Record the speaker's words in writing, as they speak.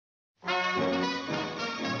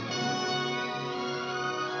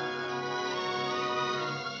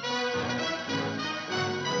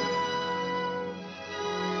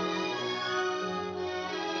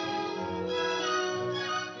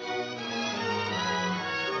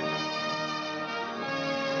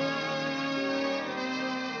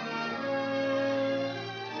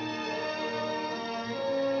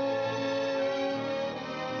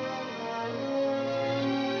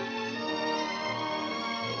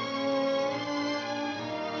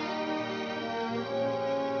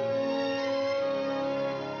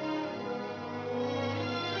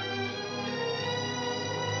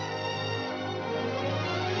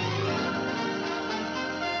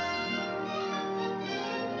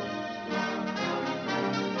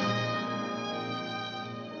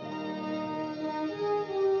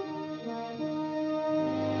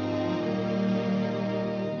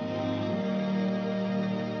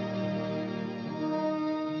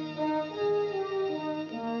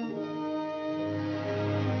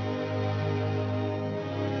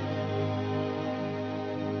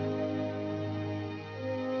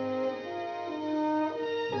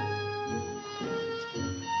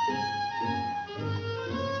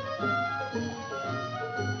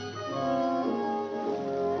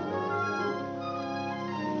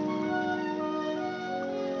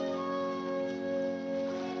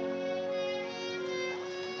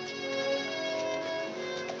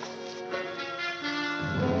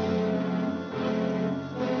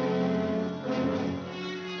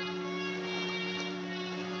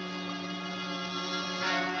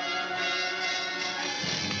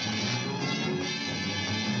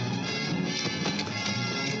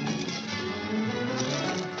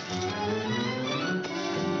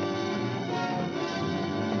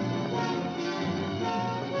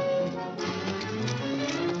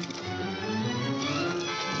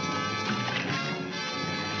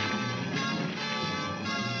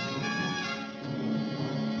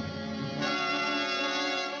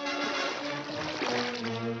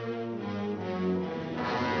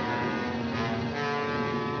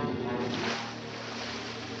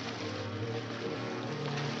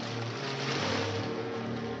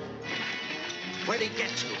Where'd he get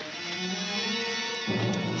to?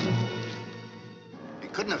 He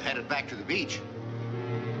couldn't have headed back to the beach.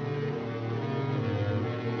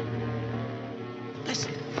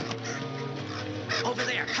 Listen. Over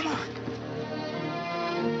there, come on.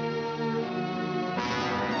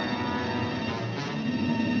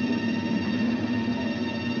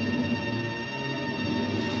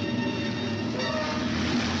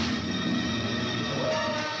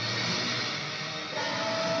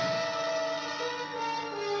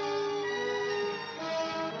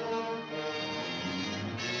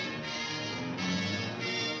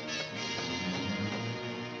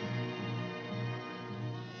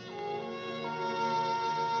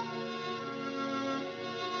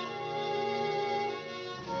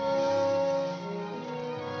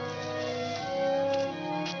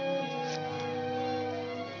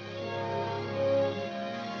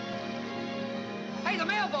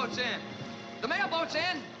 In. The mailboat's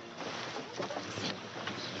in.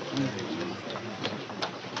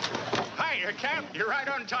 Hiya, Cap. You're right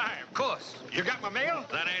on time. Of course. You got my mail?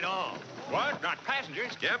 That ain't all. What? Not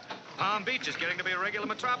passengers? Yep. Palm Beach is getting to be a regular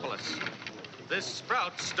metropolis. This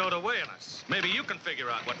sprout's stowed away in us. Maybe you can figure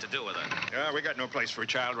out what to do with her. We got no place for a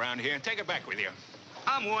child around here. Take her back with you.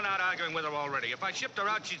 I'm worn out arguing with her already. If I shipped her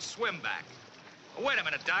out, she'd swim back. Wait a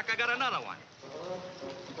minute, Doc. I got another one.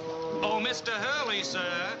 Oh, Mr. Hurley, sir.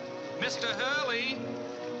 Mr. Hurley.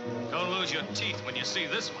 Don't lose your teeth when you see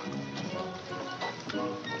this one.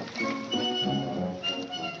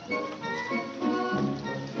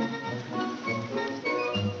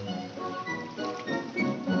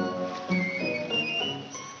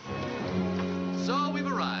 So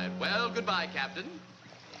we've arrived. Well, goodbye, Captain.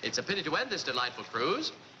 It's a pity to end this delightful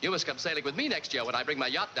cruise. You must come sailing with me next year when I bring my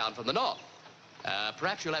yacht down from the north.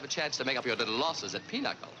 Perhaps you'll have a chance to make up your little losses at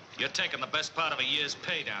Pinochle. You're taking the best part of a year's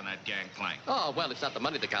pay down that gangplank. Oh, well, it's not the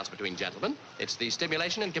money that counts between gentlemen. It's the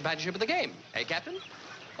stimulation and companionship of the game. Eh, Captain?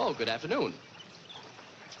 Oh, good afternoon.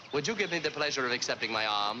 Would you give me the pleasure of accepting my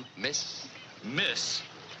arm, Miss? Miss?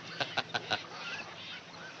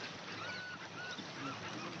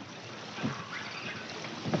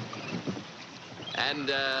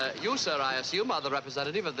 And you, sir, I assume, are the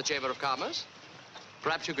representative of the Chamber of Commerce?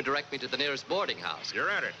 Perhaps you could direct me to the nearest boarding house. You're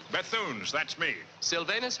at it. Bethune's, that's me.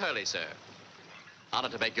 Sylvanus Hurley, sir.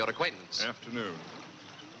 Honored to make your acquaintance. Afternoon.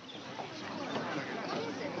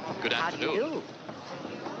 Good afternoon. How do you do?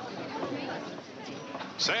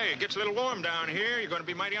 Say, it gets a little warm down here. You're going to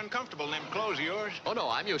be mighty uncomfortable in them clothes of yours. Oh, no,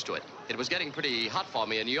 I'm used to it. It was getting pretty hot for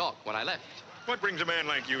me in New York when I left. What brings a man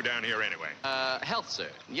like you down here anyway? Health, sir.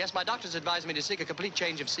 Yes, my doctors advised me to seek a complete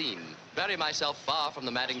change of scene. Bury myself far from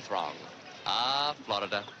the madding throng. Ah,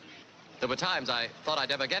 Florida. There were times I thought I'd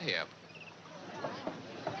never get here.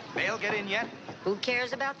 Mail get in yet? Who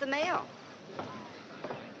cares about the mail?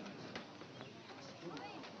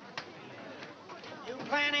 You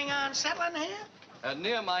planning on settling here?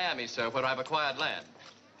 Near Miami, sir, where I've acquired land.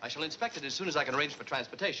 I shall inspect it as soon as I can arrange for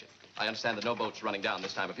transportation. I understand that no boat's running down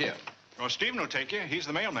this time of year. Well, Stephen will take you. He's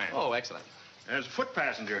the mailman. Oh, excellent. As a foot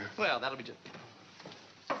passenger. Well, that'll be just...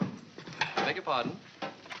 Beg your pardon?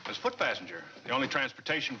 As foot passenger. The only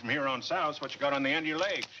transportation from here on south is what you got on the end of your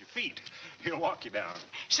legs, your feet. He'll walk you down.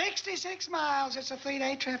 66 miles. It's a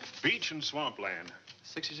 3-day trip. Beach and swampland.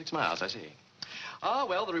 66 miles, I see. Ah,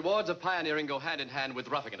 well, the rewards of pioneering go hand in hand with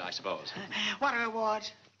roughing it, I suppose. What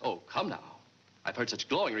rewards? Oh, come now. I've heard such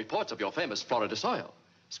glowing reports of your famous Florida soil.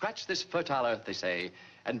 Scratch this fertile earth, they say,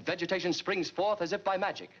 and vegetation springs forth as if by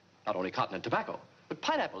magic. Not only cotton and tobacco, but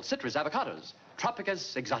pineapples, citrus, avocados,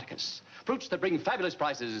 tropicus exoticus. Fruits that bring fabulous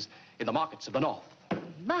prices in the markets of the north.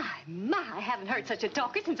 My, I haven't heard such a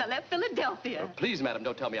talker since I left Philadelphia. Oh, please, madam,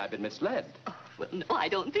 don't tell me I've been misled. Oh, well, no, I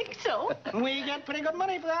don't think so. We get pretty good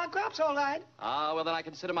money for our crops, all right. Ah, well, then I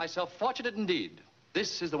consider myself fortunate indeed.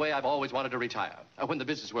 This is the way I've always wanted to retire. When the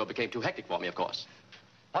business world became too hectic for me, of course.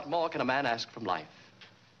 What more can a man ask from life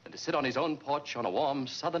than to sit on his own porch on a warm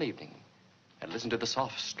southern evening and listen to the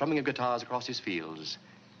soft strumming of guitars across his fields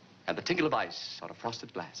and the tinkle of ice on a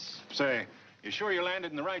frosted glass? Say, you sure you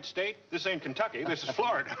landed in the right state? This ain't Kentucky. This is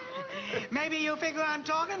Florida. Maybe you figure on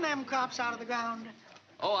talking them crops out of the ground.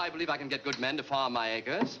 Oh, I believe I can get good men to farm my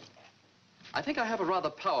acres. I think I have a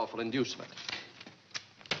rather powerful inducement.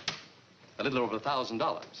 A little over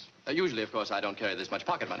 $1,000. Usually, of course, I don't carry this much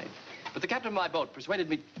pocket money. But the captain of my boat persuaded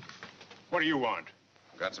me... What do you want?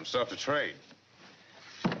 Got some stuff to trade.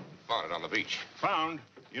 Found it on the beach. Found?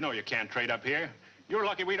 You know you can't trade up here. You're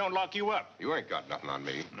lucky we don't lock you up. You ain't got nothing on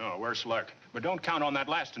me. No, worse luck. But don't count on that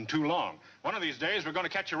lasting too long. One of these days, we're going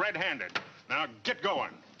to catch you red-handed. Now, get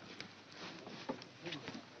going.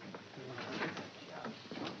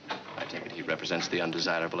 I take it he represents the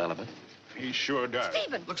undesirable element. He sure does.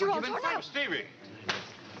 Stephen, Looks you're like all you've been torn out. Stevie,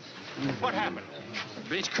 what happened?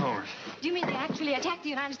 Beachcombers. Do you mean they actually attacked the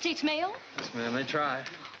United States mail? Yes, ma'am, they tried.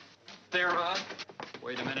 Theron.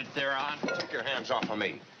 Wait a minute, Theron. Take your hands off of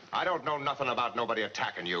me. I don't know nothing about nobody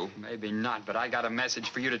attacking you. Maybe not, but I got a message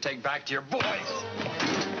for you to take back to your boys.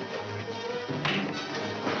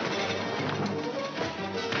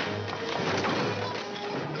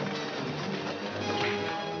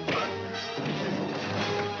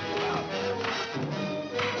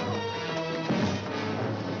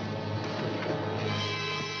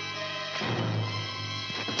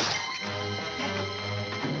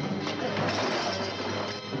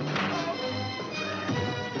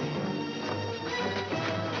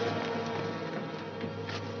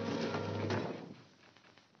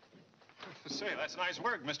 Say, that's nice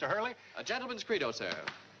work, Mr. Hurley. A gentleman's credo, sir.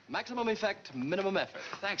 Maximum effect, minimum effort.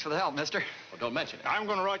 Thanks for the help, mister. Well, don't mention it. I'm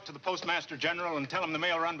going to write to the Postmaster General and tell him the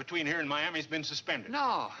mail run between here and Miami's been suspended.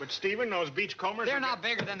 No. But, Stephen, those beachcombers... They're not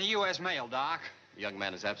bigger than the U.S. mail, Doc. The young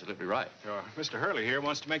man is absolutely right. Mr. Hurley here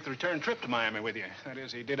wants to make the return trip to Miami with you. That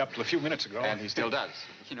is, he did up till a few minutes ago. And he still does.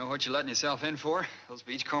 You know what you're letting yourself in for? Those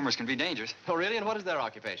beachcombers can be dangerous. Oh, really? And what is their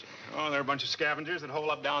occupation? Oh, they're a bunch of scavengers that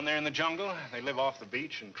hole up down there in the jungle. They live off the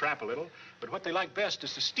beach and trap a little. But what they like best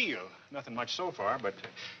is to steal. Nothing much so far, but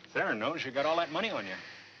Theron knows you got all that money on you.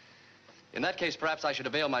 In that case, perhaps I should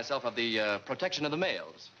avail myself of the protection of the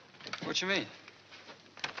mails. What you mean?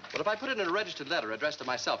 Well, if I put it in a registered letter addressed to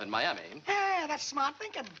myself in Miami... Yeah, that's smart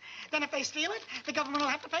thinking. Then if they steal it, the government will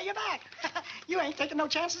have to pay you back. You ain't taking no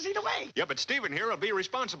chances either way. Yeah, but Stephen here will be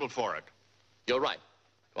responsible for it. You're right.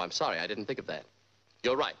 Oh, I'm sorry, I didn't think of that.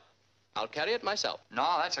 You're right. I'll carry it myself.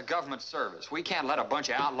 No, that's a government service. We can't let a bunch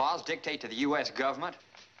of outlaws dictate to the U.S. government.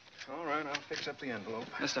 All right, I'll fix up the envelope.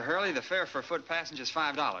 Mr. Hurley, the fare for a foot passenger is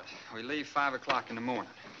 $5. We leave 5 o'clock in the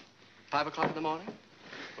morning. 5 o'clock in the morning?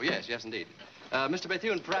 Oh, yes, yes, indeed. Mr.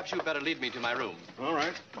 Bethune, perhaps you'd better lead me to my room. All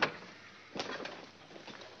right.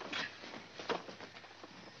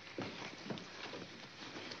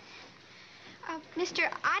 Mister,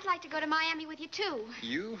 I'd like to go to Miami with you, too.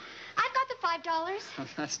 You? I've got the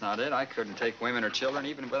 $5. That's not it. I couldn't take women or children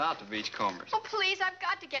even without the beachcombers. Oh, please, I've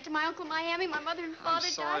got to get to my Uncle Miami. My mother and father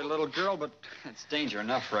I'm sorry, died. little girl, but it's danger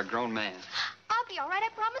enough for a grown man. I'll be all right. I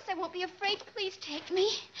promise I won't be afraid. Please take me.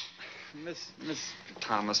 Miss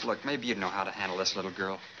Thomas, look, maybe you'd know how to handle this little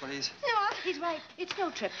girl, please. No, He's right. It's no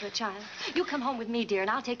trip for a child. You come home with me, dear, and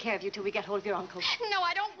I'll take care of you till we get hold of your uncle. no,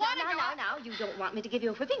 I don't want to go. Now, you don't want me to give you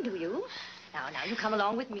a whipping, do you? Now, you come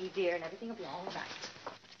along with me, dear, and everything will be all right.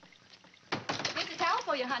 Here's a towel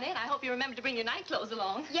for you, honey, and I hope you remember to bring your night clothes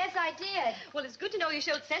along. Yes, I did. Well, it's good to know you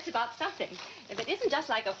showed sense about something. If it isn't just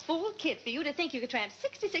like a fool kid for you to think you could tramp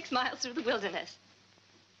 66 miles through the wilderness.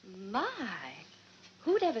 My,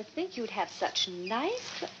 who'd ever think you'd have such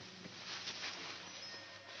nice...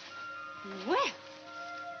 Well,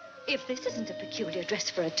 if this isn't a peculiar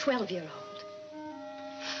dress for a 12-year-old.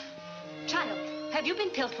 Child, have you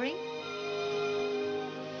been pilfering?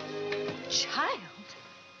 Child?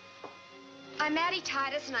 I'm Addie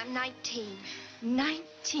Titus, and I'm 19.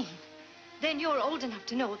 19? Then you're old enough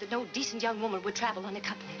to know that no decent young woman would travel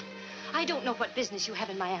unaccompanied. I don't know what business you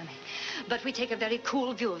have in Miami, but we take a very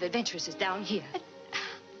cool view of adventuresses down here.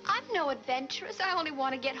 I'm no adventuress. I only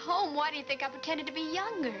want to get home. Why do you think I pretended to be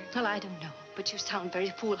younger? Well, I don't know, but you sound very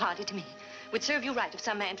foolhardy to me. Would serve you right if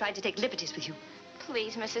some man tried to take liberties with you.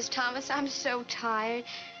 Please, Mrs. Thomas, I'm so tired.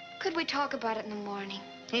 Could we talk about it in the morning?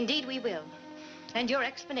 Indeed we will. And your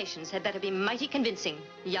explanations had better be mighty convincing,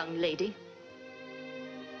 young lady.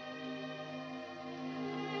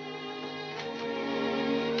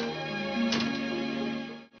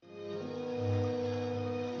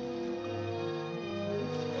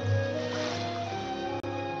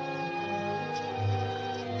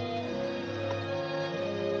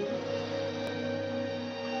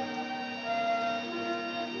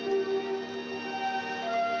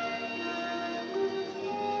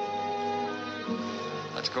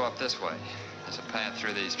 Let's go up this way. There's a path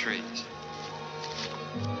through these trees.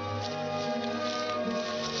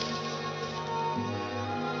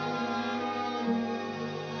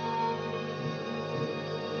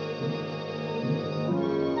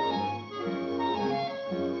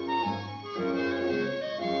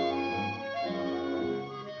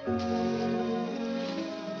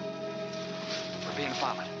 We're being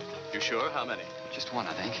followed. You sure? How many? Just one,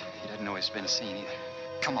 I think. He doesn't know he's been seen either.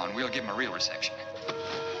 Come on, we'll give him a real reception.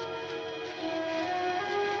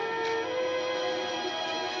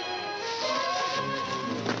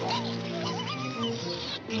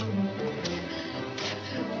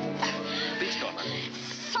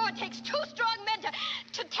 So it takes 2 strong men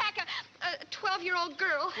to attack a 12-year-old old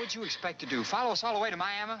girl. What'd you expect to do? Follow us all the way to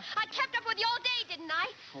Miami? I kept up with you all day, didn't I?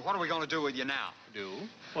 Well, what are we going to do with you now? Do?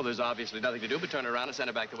 Well, there's obviously nothing to do but turn her around and send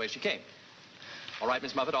her back the way she came. All right,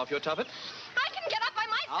 Miss Muffet, off your tuffet. I can get up by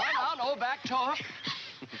myself. No, back talk.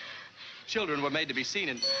 Children were made to be seen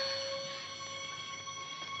in...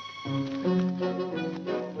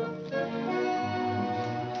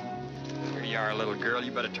 Here you are, little girl.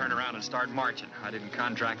 You better turn around and start marching. I didn't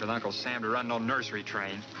contract with Uncle Sam to run no nursery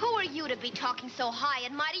train. Who are you to be talking so high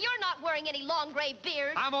and mighty? You're not wearing any long gray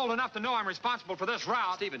beard. I'm old enough to know I'm responsible for this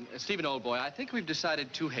route. Stephen, old boy, I think we've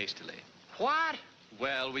decided too hastily. What?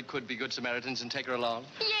 Well, we could be good Samaritans and take her along.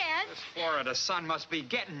 Yes. This Florida sun must be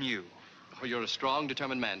getting you. Oh, you're a strong,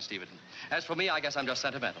 determined man, Stephen. As for me, I guess I'm just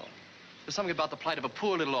sentimental. There's something about the plight of a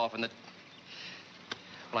poor little orphan that...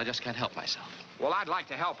 Well, I just can't help myself. Well, I'd like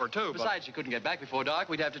to help her, too, Besides, she couldn't get back before dark.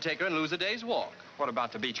 We'd have to take her and lose a day's walk. What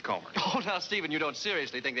about the beachcombers? Oh, now, Stephen, you don't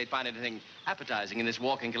seriously think they'd find anything appetizing in this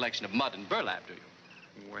walking collection of mud and burlap, do you?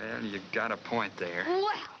 Well, you got a point there. Well,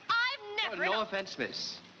 I've never... No offense,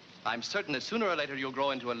 miss. I'm certain that sooner or later you'll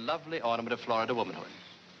grow into a lovely ornament of Florida womanhood.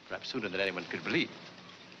 Perhaps sooner than anyone could believe.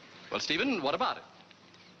 Well, Stephen, what about it?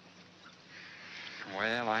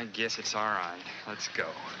 Well, I guess it's all right. Let's go.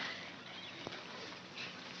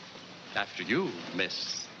 After you,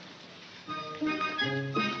 miss. Oh,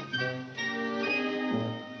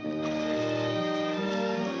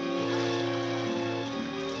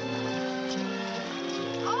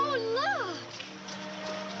 look.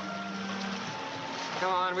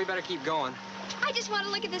 Come on, we better keep going. I just want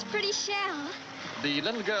to look at this pretty shell. The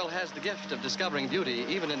little girl has the gift of discovering beauty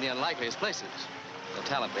even in the unlikeliest places. A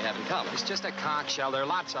talent we have in common. It's just a conch shell. There are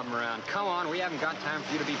lots of them around. Come on, we haven't got time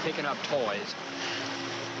for you to be picking up toys.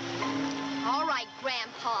 All right,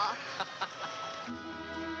 Grandpa.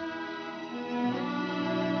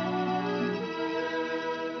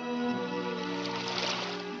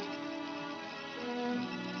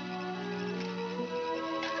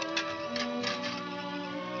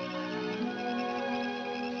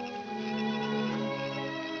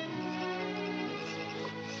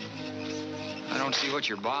 I don't see what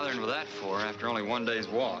you're bothering with that for after only one day's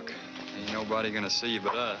walk. Ain't nobody gonna see you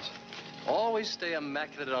but us. Always stay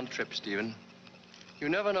immaculate on trips, Stephen. You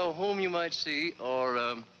never know whom you might see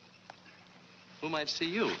or, who might see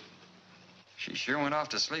you. She sure went off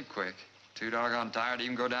to sleep quick. Too doggone tired to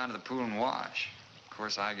even go down to the pool and wash. Of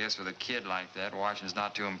course, I guess with a kid like that, washing's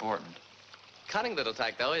not too important. Cunning little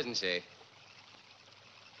tyke, though, isn't she?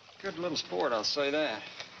 Good little sport, I'll say that.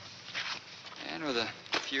 And with a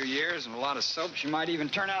few years and a lot of soap, she might even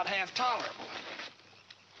turn out half tolerable.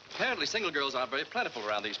 Apparently, single girls aren't very plentiful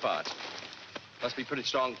around these parts. Must be pretty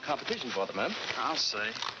strong competition for them, huh? I'll say.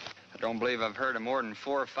 I don't believe I've heard of more than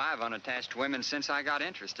 4 or 5 unattached women since I got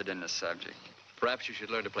interested in the subject. Perhaps you should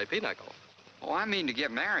learn to play pinochle. Oh, I mean to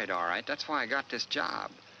get married, all right. That's why I got this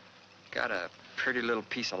job. Got a pretty little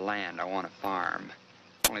piece of land I want to farm.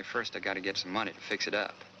 Only first I got to get some money to fix it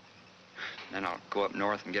up. Then I'll go up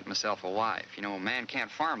north and get myself a wife. You know, a man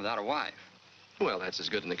can't farm without a wife. Well, that's as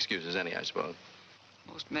good an excuse as any, I suppose.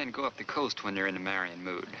 Most men go up the coast when they're in the marrying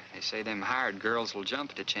mood. They say them hired girls will jump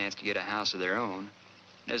at the chance to get a house of their own.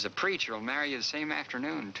 There's a preacher who'll marry you the same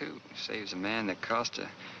afternoon, too. Saves a man the cost of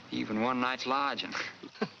even one night's lodging.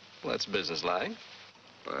 Well, that's businesslike.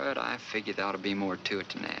 But I figure there ought to be more to it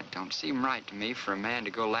than that. Don't seem right to me for a man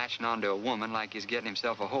to go latching onto a woman like he's getting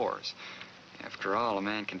himself a horse. After all, a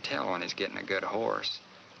man can tell when he's getting a good horse.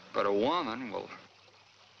 But a woman will...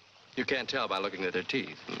 You can't tell by looking at her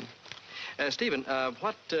teeth. Stephen,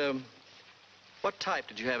 what type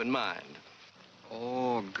did you have in mind?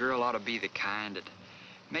 Oh, a girl ought to be the kind that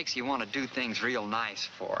makes you want to do things real nice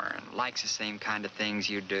for her and likes the same kind of things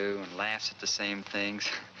you do and laughs at the same things.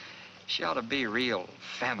 She ought to be real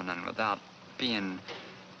feminine without being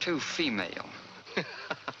too female.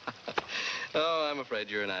 Oh, I'm afraid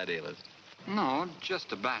you're an idealist. No,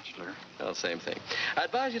 just a bachelor. Well, same thing. I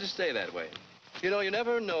advise you to stay that way. You know, you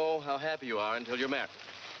never know how happy you are until you're married.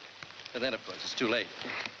 And then, of course, it's too late.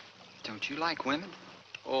 Don't you like women?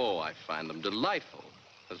 Oh, I find them delightful,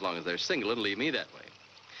 as long as they're single and leave me that way.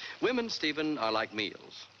 Women, Stephen, are like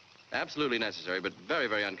meals. Absolutely necessary, but very,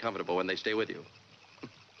 very uncomfortable when they stay with you.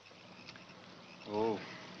 Oh.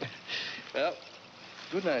 Well,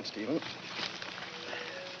 good night, Stephen.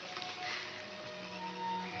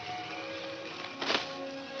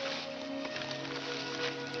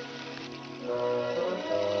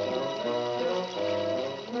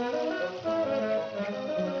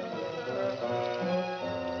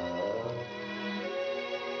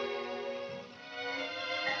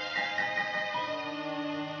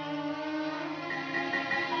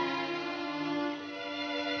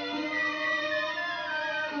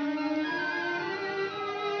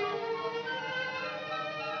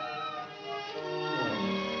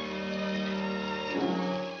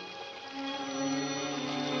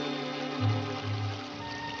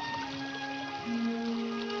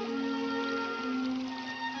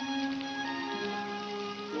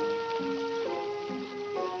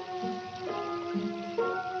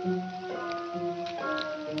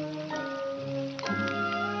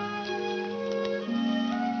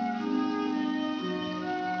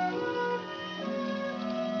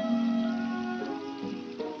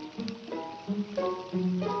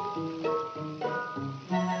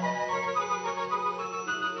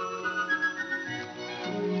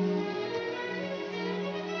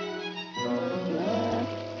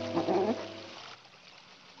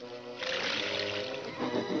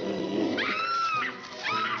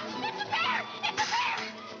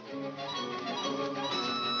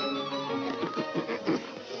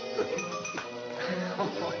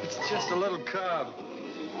 It's just a little cub.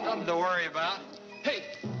 Nothing to worry about. Hey!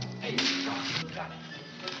 Hey!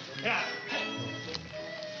 Yeah.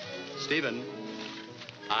 Stephen,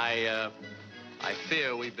 I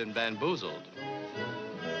fear we've been bamboozled.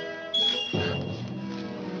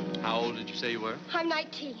 How old did you say you were? I'm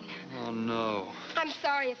 19. Oh, no. I'm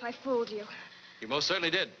sorry if I fooled you. You most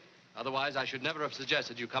certainly did. Otherwise, I should never have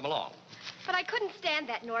suggested you come along. But I couldn't stand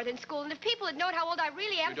that northern school, and if people had known how old I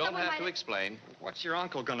really am, You don't someone have might to explain. What's your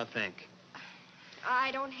uncle gonna think?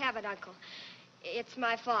 I don't have an uncle. It's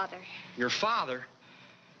my father, Your father?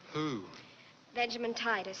 Who? Benjamin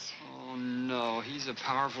Titus. Oh, no. He's a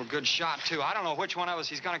powerful good shot, too. I don't know which one of us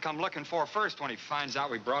he's gonna come looking for first when he finds out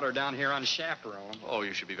we brought her down here unchaperoned. Oh,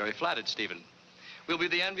 you should be very flattered, Stephen. We'll be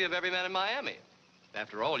the envy of every man in Miami.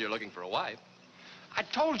 After all, you're looking for a wife. I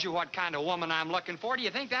told you what kind of woman I'm looking for. Do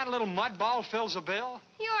you think that little mudball fills a bill?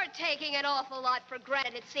 You're taking an awful lot for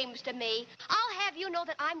granted, it seems to me. I'll have you know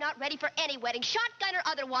that I'm not ready for any wedding, shotgun or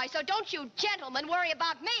otherwise, so don't you gentlemen worry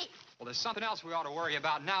about me. Well, there's something else we ought to worry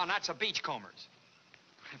about now, and that's a beachcombers.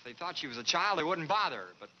 If they thought she was a child, they wouldn't bother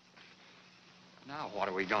her, but now what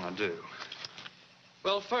are we gonna do?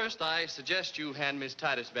 Well, first, I suggest you hand Miss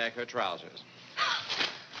Titus back her trousers.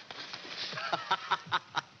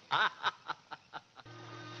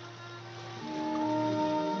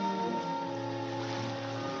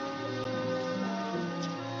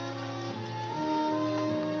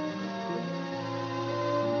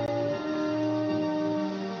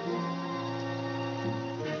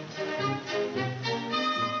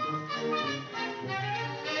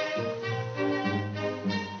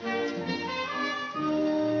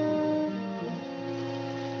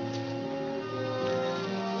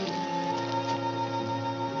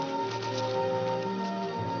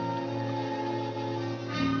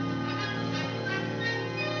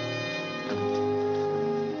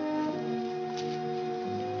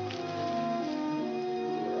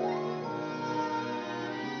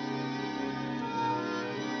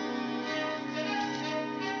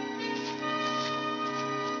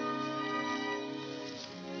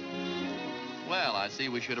 Well, I see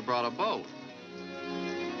we should have brought a boat.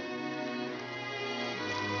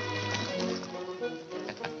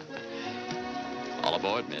 All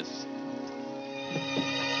aboard, miss.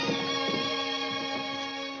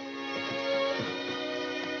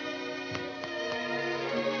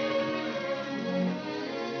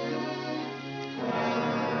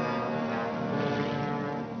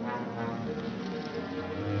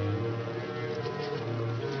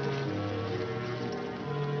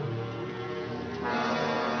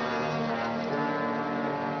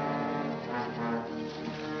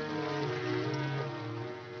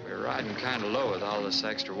 Kind of low with all this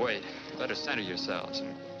extra weight. Better center yourselves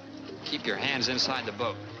and keep your hands inside the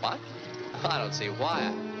boat. What? I don't see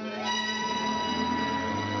why.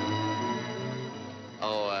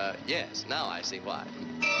 Oh, yes, now I see why.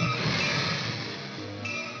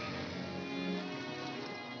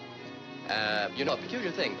 You know, a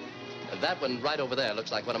peculiar thing. That one right over there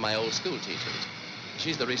looks like one of my old school teachers.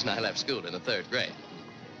 She's the reason I left school in the 3rd grade.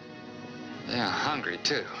 They're hungry,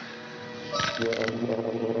 too.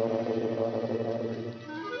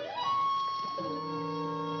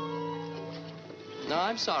 No,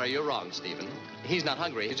 I'm sorry, you're wrong, Stephen. He's not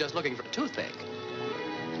hungry, he's just looking for a toothache.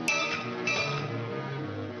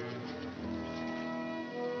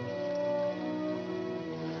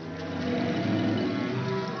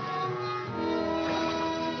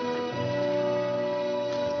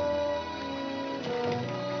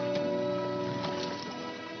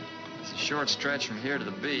 It's a short stretch from here to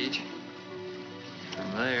the beach.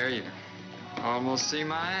 From there, you almost see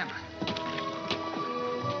Miami.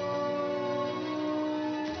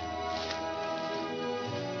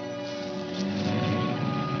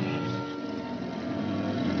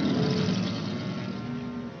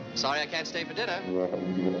 Sorry I can't stay for dinner.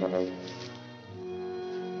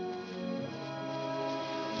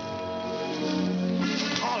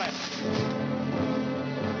 Call it.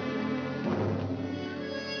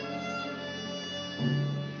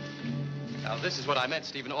 Now, this is what I meant,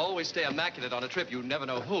 Stephen. Always stay immaculate on a trip. You never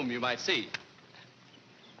know whom you might see.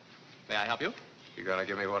 May I help you? You gonna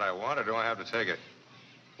give me what I want, or do I have to take it?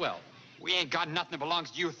 Well, We ain't got nothing that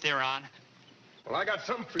belongs to you, Theron. Well, I got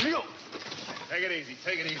something for you. Take it easy,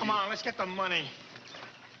 take it easy. Come on, let's get the money.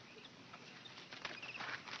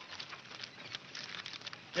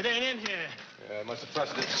 It ain't in here. Yeah, I must have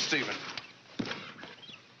trusted it to Stephen.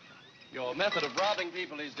 your method of robbing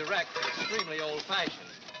people is direct and extremely old-fashioned.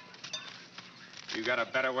 You got a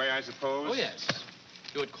better way, I suppose? Oh, yes.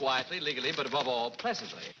 Do it quietly, legally, but above all,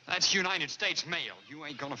 pleasantly. That's United States mail. You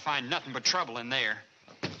ain't gonna find nothing but trouble in there.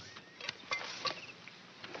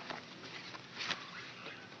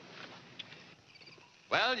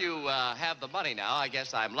 Well, you have the money now. I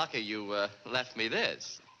guess I'm lucky you left me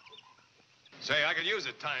this. Say, I could use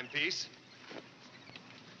a timepiece.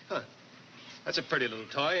 Huh. That's a pretty little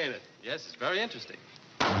toy, ain't it? Yes, it's very interesting.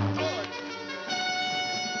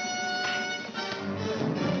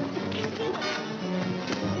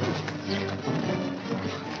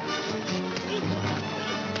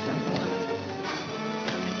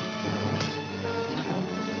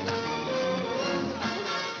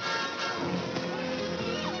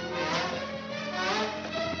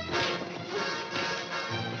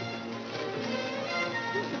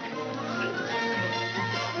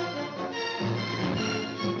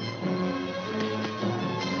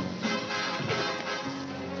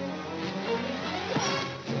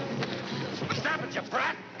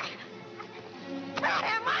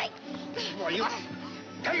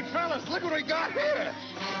 Hey, fellas, look what we got here.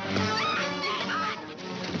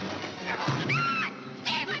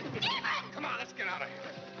 Come on, let's get out of here.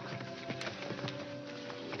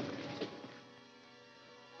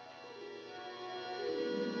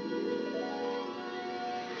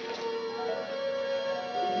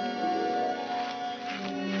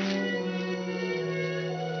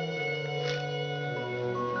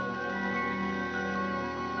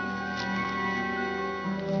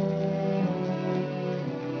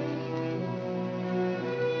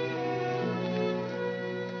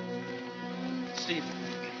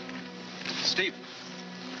 Steve.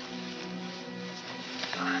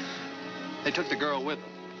 They took the girl with them.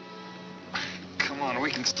 Come on,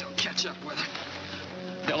 we can still catch up with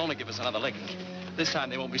her. They'll only give us another licking. This time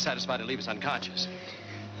they won't be satisfied to leave us unconscious.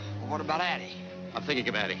 Well, what about Addie? I'm thinking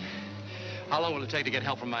of Addie. How long will it take to get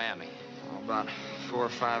help from Miami? Oh, about 4 or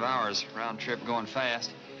 5 hours, round trip going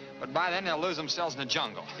fast. But by then, they'll lose themselves in the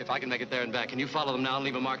jungle. If I can make it there and back, can you follow them now and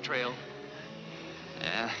leave a marked trail?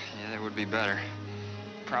 Yeah, that would be better.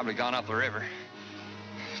 Probably gone up the river.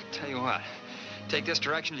 Tell you what, take this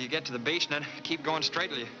direction till you get to the beach, and then keep going straight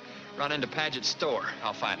till you run into Paget's store.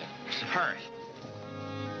 I'll find it. Hurry.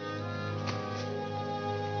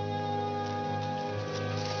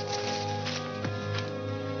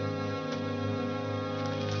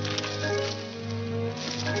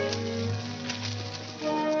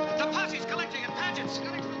 The posse's collecting at Paget's.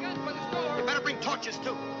 You better bring torches,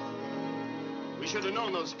 too. We should have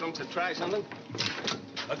known those skunks would try something.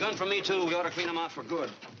 A gun from me, too. We ought to clean them out for good.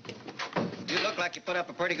 You look like you put up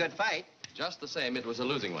a pretty good fight. Just the same, it was a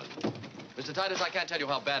losing one. Mr. Titus, I can't tell you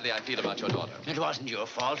how badly I feel about your daughter. It wasn't your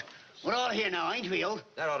fault. We're all here now, ain't we, old?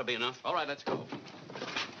 That ought to be enough. All right, let's go.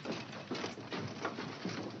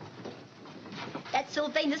 That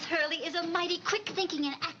Sylvanus Hurley is a mighty quick-thinking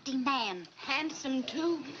and acting man. Handsome,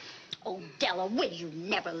 too. Oh, Della, will you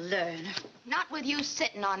never learn? Not with you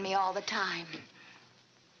sitting on me all the time.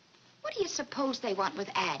 What do you suppose they want with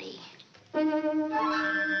Addie? Who's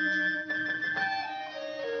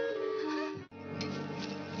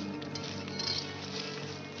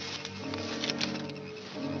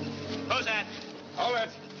that? Hold it.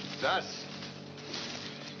 It's us.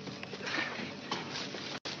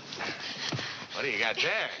 What do you got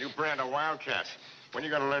there? You brand a wildcat. When are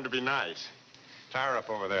you going to learn to be nice? Tie her up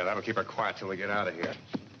over there. That'll keep her quiet till we get out of here.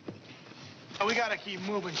 Oh, we gotta keep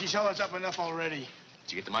moving. She's held us up enough already.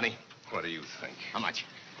 Did you get the money? What do you think? How much?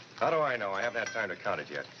 How do I know? I haven't had time to count it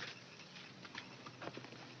yet.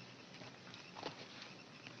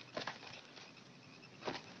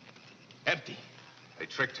 Empty. They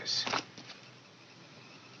tricked us.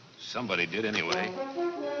 Somebody did anyway.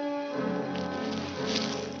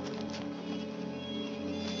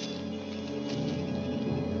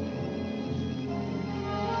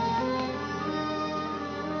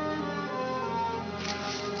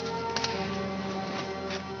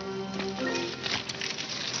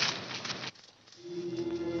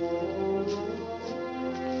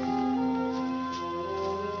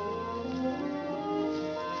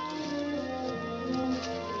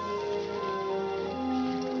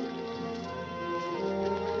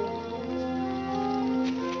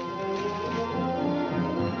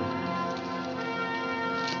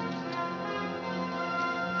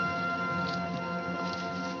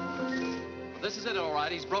 This is it, all right.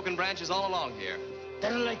 He's broken branches all along here.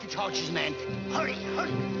 That'll light the torches, man. Hurry,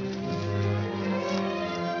 hurry.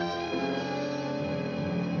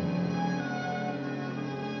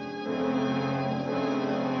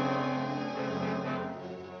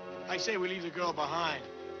 I say we leave the girl behind.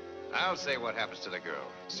 I'll say what happens to the girl.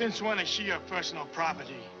 Since when is she your personal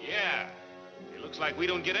property? Yeah. It looks like we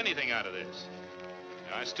don't get anything out of this.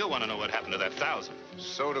 Now, I still want to know what happened to that 1,000.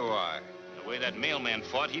 So do I. The way that mailman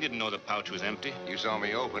fought, he didn't know the pouch was empty. You saw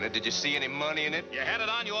me open it. Did you see any money in it? You had it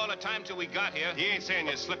on you all the time till we got here. He ain't saying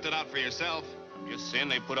you slipped it out for yourself. Just saying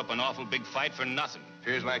they put up an awful big fight for nothing.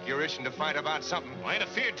 Appears like you're itching to fight about something. I ain't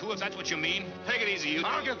afeared to, if that's what you mean. Take it easy, you.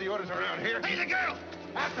 I'll give the orders around here. Hey, the girl!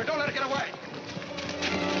 After, don't let her get away.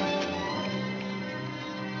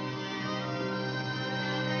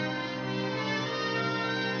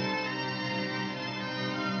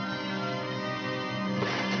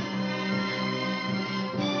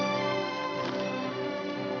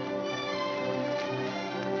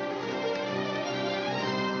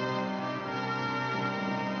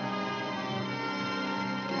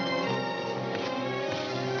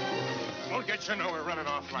 Don't get you nowhere running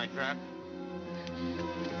off like that.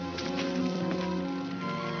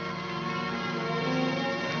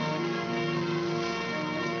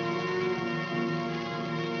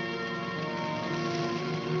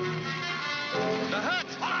 The hut!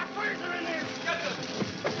 Our fires are in there! Get them!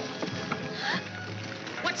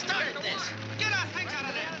 What started this? Get our things out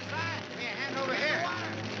of there! Give me a hand over here.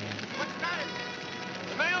 What started this?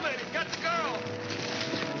 The mailman, he's got the girl.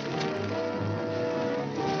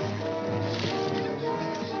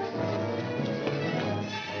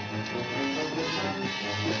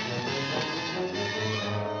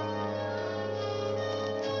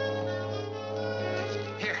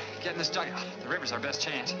 Here, get in this dugout. The river's our best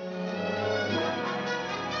chance.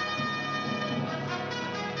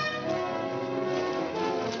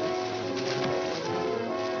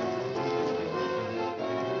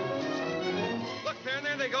 Look,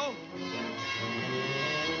 there they go.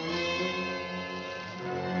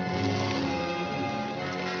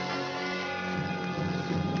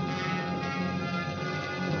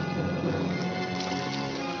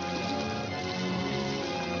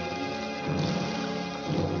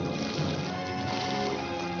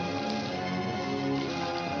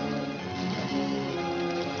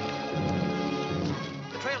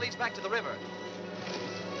 The trail leads back to the river.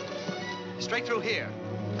 Straight through here.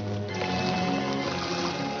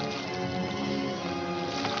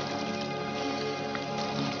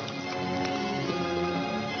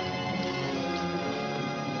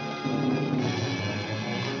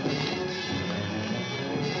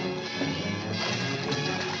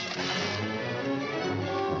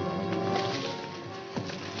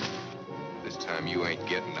 This time you ain't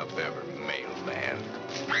getting up ever, mailman.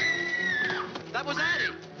 That was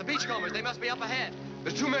Addie. The beachcombers, they must be up ahead.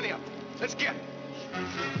 There's too many of them. Let's get.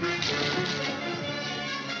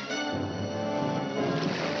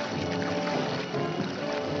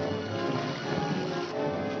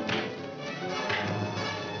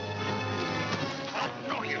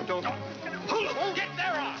 No, you don't. Hold on. Get their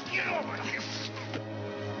ass. Get over here.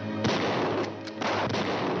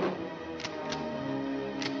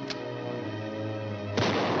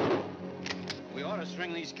 We ought to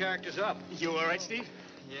string these characters up. You all right, Steve?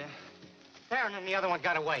 Yeah. Theron and the other one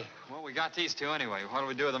got away. Well, we got these two anyway. What do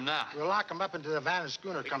we do with them now? We'll lock them up into the van the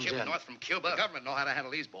schooner comes in. North from Cuba. The government know how to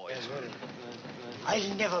handle these boys.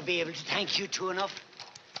 I'll never be able to thank you two enough.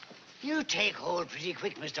 You take hold pretty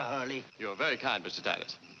quick, Mr. Hurley. You're very kind, Mr.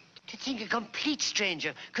 Titus. To think a complete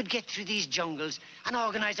stranger could get through these jungles and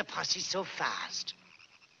organize a posse so fast.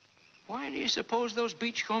 Why do you suppose those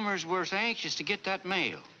beachcombers were so anxious to get that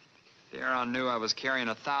mail? Theron knew I was carrying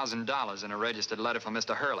 $1,000 in a registered letter from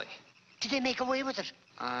Mr. Hurley. Did they make away with it?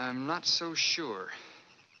 I'm not so sure.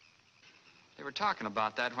 They were talking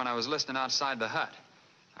about that when I was listening outside the hut.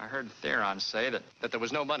 I heard Theron say that there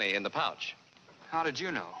was no money in the pouch. How did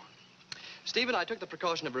you know? Stephen, I took the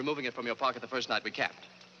precaution of removing it from your pocket the first night we camped.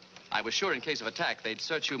 I was sure in case of attack, they'd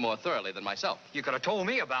search you more thoroughly than myself. You could have told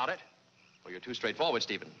me about it. Well, you're too straightforward,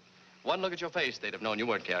 Stephen. One look at your face, they'd have known you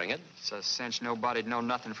weren't carrying it. It's a cinch nobody'd know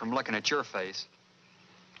nothing from looking at your face.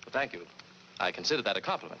 Well, thank you. I consider that a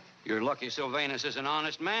compliment. You're lucky Sylvanus is an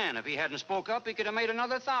honest man. If he hadn't spoke up, he could have made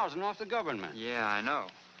another 1,000 off the government. Yeah, I know.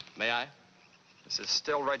 May I? This is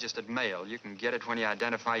still registered mail. You can get it when you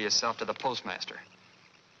identify yourself to the postmaster.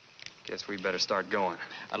 Guess we better start going.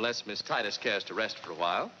 Unless Miss Titus cares to rest for a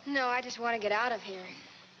while. No, I just want to get out of here.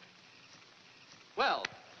 Well,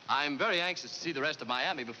 I'm very anxious to see the rest of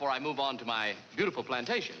Miami before I move on to my beautiful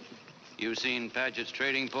plantation. You seen Paget's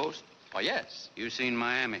trading post? Oh, yes. You seen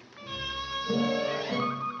Miami?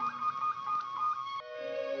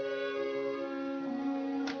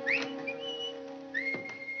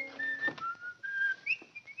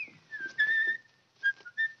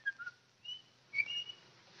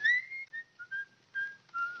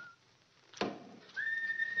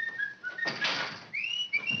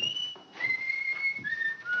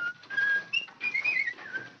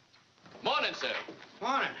 Morning, sir.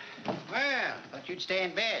 Morning. Well, thought you'd stay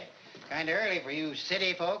in bed. Kind of early for you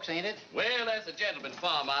city folks, ain't it? Well, as a gentleman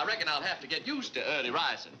farmer, I reckon I'll have to get used to early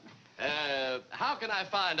rising. How can I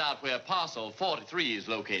find out where parcel 43 is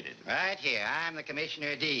located? Right here. I'm the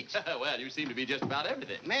commissioner of deeds. Well, you seem to be just about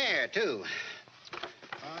everything. Mayor, too.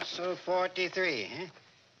 Parcel 43, huh?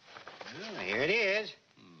 Well, here it is.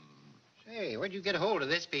 Say, where'd you get a hold of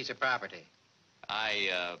this piece of property?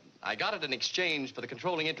 I got it in exchange for the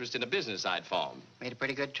controlling interest in a business I'd formed. Made a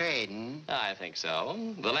pretty good trade, hmm? I think so.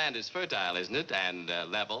 The land is fertile, isn't it? And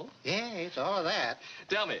level? Yeah, it's all of that.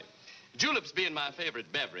 Tell me, juleps being my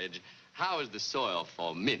favorite beverage, how is the soil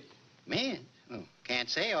for mint? Mint? Oh, can't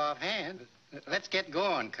say offhand. Let's get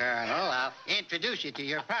going, Colonel. I'll introduce you to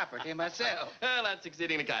your property myself. Well, that's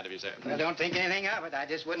exceedingly kind of you, sir. Well, don't think anything of it. I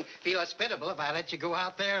just wouldn't feel hospitable if I let you go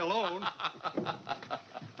out there alone.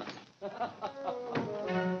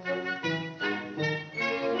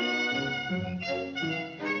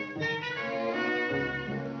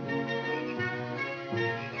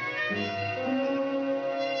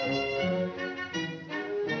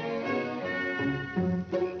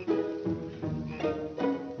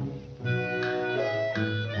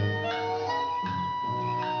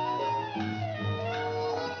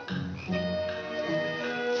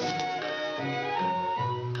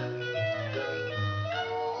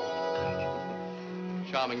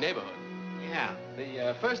 Charming neighborhood. Yeah.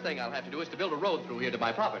 The first thing I'll have to do is to build a road through here to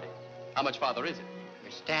my property. How much farther is it?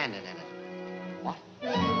 You're standing in it. What?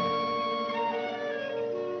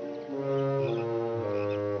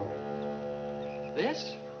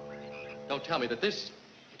 This? Don't tell me that this...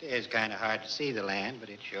 It is kind of hard to see the land, but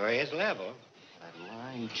it sure is level. That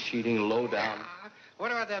line cheating low down.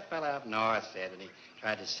 Wonder what that fella up north said when he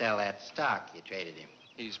tried to sell that stock you traded him.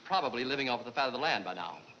 He's probably living off the fat of the land by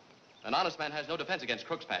now. An honest man has no defense against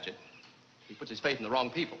crooks, Patchett. He puts his faith in the wrong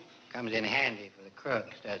people. Comes in handy for the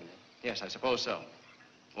crooks, doesn't it? Yes, I suppose so.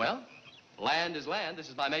 Well, land is land. This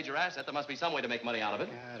is my major asset. There must be some way to make money out of it.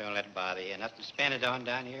 Don't let it bother you. Nothing to spend it on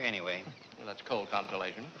down here anyway. Well, that's cold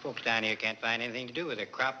consolation. The folks down here can't find anything to do with their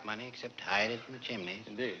crop money except hide it in the chimneys.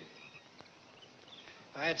 Indeed.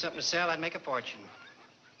 If I had something to sell, I'd make a fortune.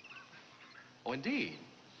 Oh, indeed.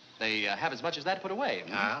 They have as much as that to put away.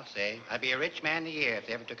 I'll say. I'd be a rich man of the year if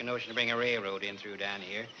they ever took a notion to bring a railroad in through down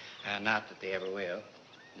here. Not that they ever will.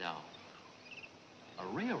 No. A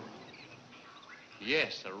railroad?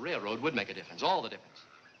 Yes, a railroad would make a difference. All the difference.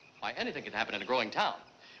 Why, anything can happen in a growing town.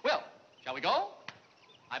 Well, shall we go?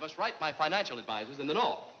 I must write my financial advisors in the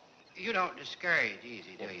north. You don't discourage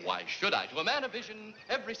easy, do you? Why should I? To a man of vision,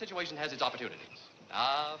 every situation has its opportunities.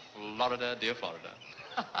 Ah, Florida, dear Florida.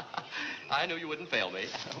 I knew you wouldn't fail me.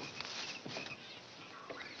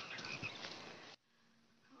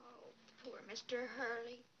 Oh, poor Mr.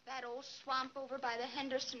 Hurley. That old swamp over by the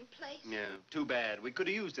Henderson place. Yeah, too bad. We could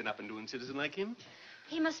have used an up-and-doing citizen like him.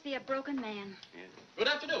 He must be a broken man. Yeah. Good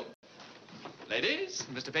afternoon. Ladies,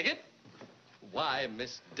 Mr. Piggott. Why,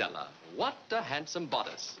 Miss Della, what a handsome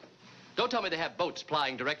bodice. Don't tell me they have boats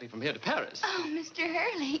plying directly from here to Paris. Oh, Mr.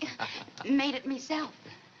 Hurley. Made it myself.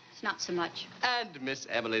 It's not so much. And Miss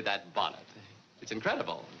Emily, that bonnet. It's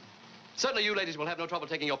incredible. Certainly you ladies will have no trouble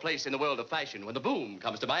taking your place in the world of fashion when the boom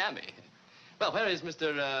comes to Miami. Well, where is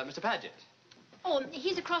Mr. Paget? Oh,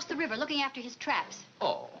 he's across the river looking after his traps.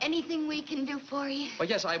 Oh. Anything we can do for you? Well,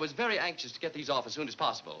 yes, I was very anxious to get these off as soon as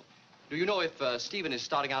possible. Do you know if Stephen is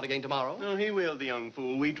starting out again tomorrow? No, he will, the young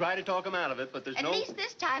fool. We try to talk him out of it, but there's At least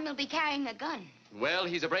this time he'll be carrying a gun. Well,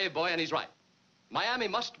 he's a brave boy, and he's right. Miami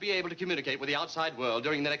must be able to communicate with the outside world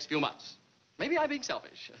during the next few months. Maybe I'm being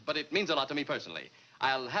selfish, but it means a lot to me personally.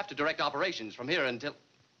 I'll have to direct operations from here until...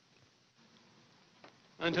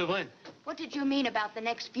 Until when? What did you mean about the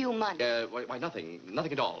next few months? Why, nothing.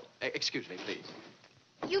 Nothing at all. Excuse me, please.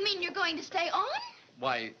 You mean you're going to stay on?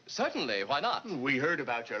 Why, certainly. Why not? We heard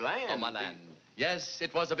about your land. Oh, my land. Yes,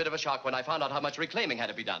 it was a bit of a shock when I found out how much reclaiming had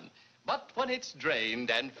to be done. But when it's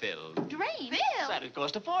drained and filled... Drained? That'd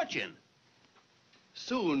cost a fortune.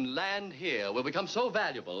 Soon, land here will become so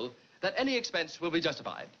valuable that any expense will be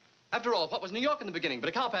justified. After all, what was New York in the beginning but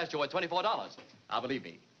a cow pasture worth $24? Now, believe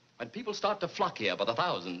me, when people start to flock here by the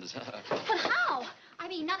thousands... But how? I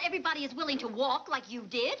mean, not everybody is willing to walk like you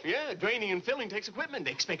did. Yeah, draining and filling takes equipment.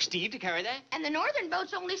 They expect Steve to carry that. And the northern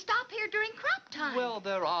boats only stop here during crop time. Well,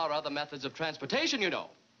 there are other methods of transportation, you know.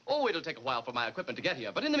 Oh, it'll take a while for my equipment to get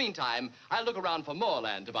here, but in the meantime, I'll look around for more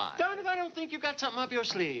land to buy. Darn if I don't think you've got something up your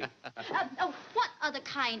sleeve. What other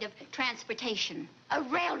kind of transportation? A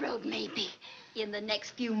railroad, maybe. In the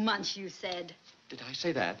next few months, you said. Did I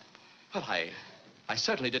say that? Well, I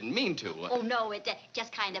certainly didn't mean to. Oh, no, it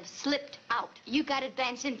just kind of slipped out. You got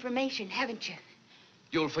advance information, haven't you?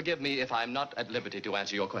 You'll forgive me if I'm not at liberty to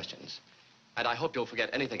answer your questions. And I hope you'll forget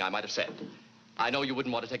anything I might have said. I know you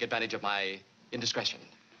wouldn't want to take advantage of my indiscretion.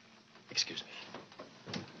 Excuse me.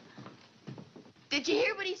 Did you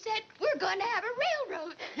hear what he said? We're going to have a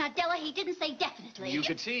railroad. Now, Della, he didn't say definitely. You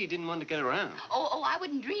could see he didn't want to get around. Oh, I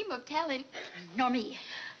wouldn't dream of telling. Nor me.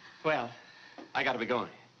 Well, I gotta be going.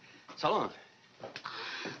 So long.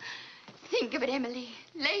 Think of it, Emily.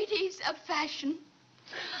 Ladies of fashion.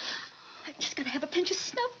 I'm just gonna have a pinch of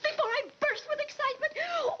snuff before I burst with excitement.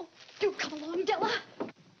 Oh, do come along, Della.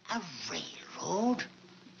 A railroad?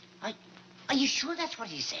 Are you sure that's what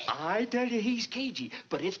he said? I tell you, he's cagey.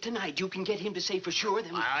 But if tonight you can get him to say for sure,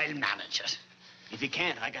 then... I'll manage it. If you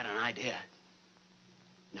can't, I got an idea.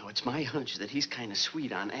 Now, it's my hunch that he's kind of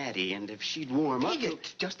sweet on Addie, and if she'd warm up...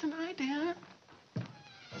 It's just an idea.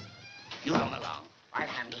 You come along. I'll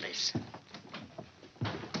handle this.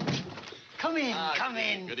 Come in, come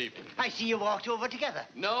in. Good evening. I see you walked over together.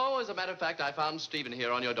 No, as a matter of fact, I found Stephen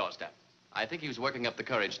here on your doorstep. I think he was working up the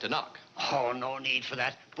courage to knock. Oh, no need for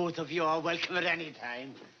that. Both of you are welcome at any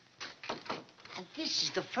time. And this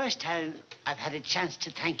is the first time I've had a chance to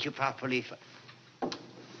thank you properly for...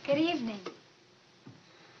 Good evening.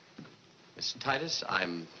 Miss Titus,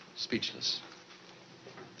 I'm speechless.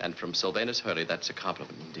 And from Sylvanus Hurley, that's a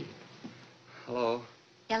compliment indeed. Hello.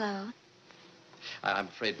 Hello. I'm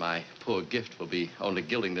afraid my poor gift will be only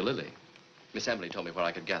gilding the lily. Miss Emily told me where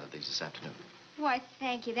I could gather these this afternoon. Why,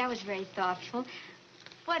 thank you. That was very thoughtful.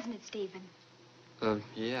 Wasn't it, Stephen?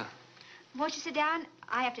 Yeah. Won't you sit down?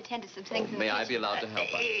 I have to tend to some things in the May I kitchen. be allowed to help?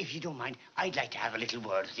 If you don't mind, I'd like to have a little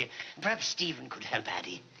word with you. Perhaps Stephen could help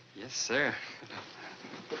Addie. Yes, sir.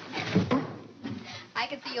 I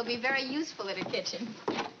can see you'll be very useful in a kitchen.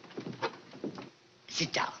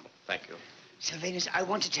 Sit down. Thank you. Sylvanus, I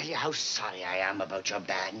want to tell you how sorry I am about your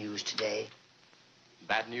bad news today.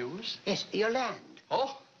 Bad news? Yes, your land.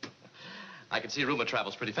 Oh, I can see rumor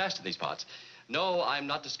travels pretty fast in these parts. No, I'm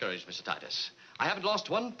not discouraged, Mr. Titus. I haven't lost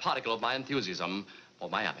one particle of my enthusiasm for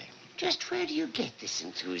Miami. Just where do you get this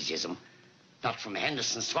enthusiasm? Not from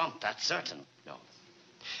Henderson Swamp, that's certain. No.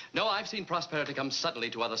 No, I've seen prosperity come suddenly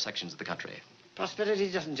to other sections of the country.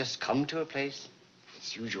 Prosperity doesn't just come to a place.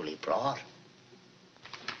 It's usually brought.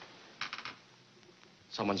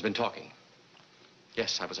 Someone's been talking.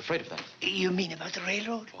 Yes, I was afraid of that. You mean about the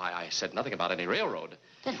railroad? Why, I said nothing about any railroad.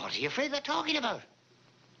 Then what are you afraid they're talking about?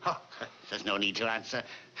 Oh, there's no need to answer.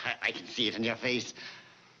 I can see it in your face.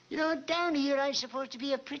 You know, down here, I'm supposed to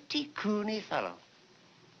be a pretty coony fellow.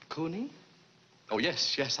 Cooney? Oh,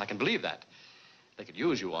 yes, I can believe that. They could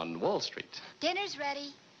use you on Wall Street. Dinner's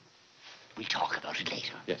ready. We'll talk about it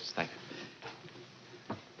later. Yes, thank you.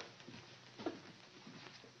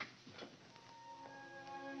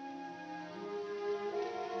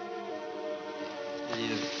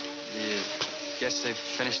 You guess they've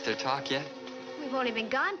finished their talk yet? We've only been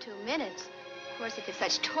gone 2 minutes. Of course, if it's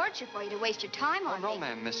such torture for you to waste your time on No, me.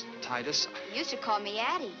 ma'am, Miss Titus. You used to call me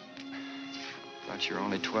Addie. Thought you were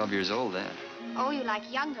only 12 years old then. Oh, you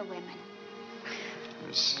like younger women. It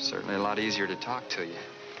was certainly a lot easier to talk to you.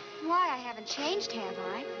 Why, I haven't changed, have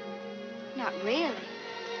I? Not really.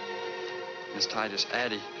 Miss Titus,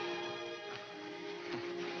 Addie.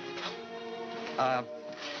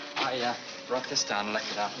 I brought this down and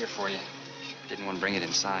left it out here for you. Didn't want to bring it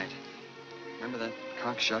inside. Remember that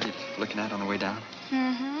conch shell you were looking at on the way down?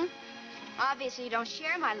 Mm-hmm. Obviously, you don't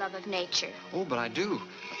share my love of nature. Oh, but I do.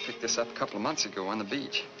 I picked this up a couple of months ago on the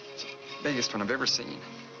beach. It's the biggest one I've ever seen.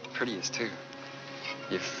 Prettiest, too.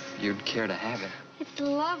 If you'd care to have it. It's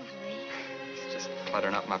lovely. It's just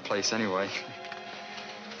cluttering up my place anyway.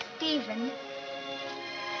 Stephen,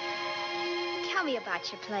 tell me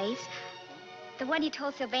about your place. The one you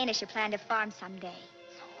told Sylvanus you plan to farm someday.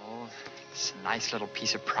 Oh, it's a nice little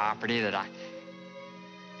piece of property that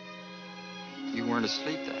You weren't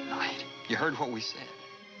asleep that night. You heard what we said.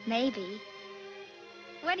 Maybe.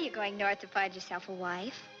 When are you going north to find yourself a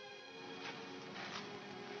wife?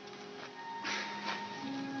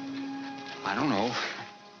 I don't know.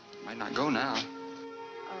 Might not go now.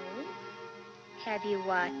 Oh? Have you,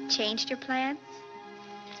 changed your plans?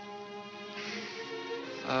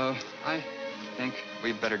 I think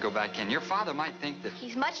we'd better go back in. Your father might think that...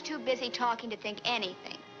 He's much too busy talking to think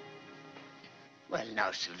anything. Well,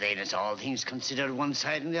 now, Sylvanus, all things considered, one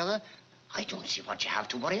side and the other, I don't see what you have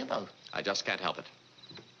to worry about. I just can't help it.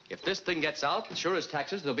 If this thing gets out, sure as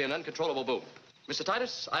taxes, there'll be an uncontrollable boom. Mr.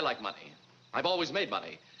 Titus, I like money. I've always made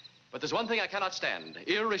money. But there's one thing I cannot stand,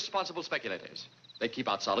 irresponsible speculators. They keep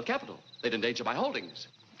out solid capital. They'd endanger my holdings.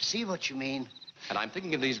 See what you mean. And I'm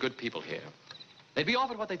thinking of these good people here. They'd be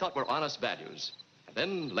offered what they thought were honest values. And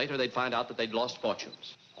then later they'd find out that they'd lost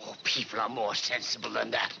fortunes. Oh, people are more sensible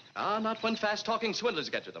than that. Ah, not when fast-talking swindlers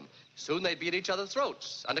get to them. Soon they'd be at each other's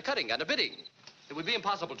throats, undercutting, underbidding. It would be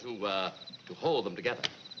impossible to hold them together.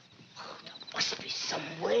 Oh, there must be some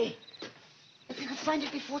way. you could find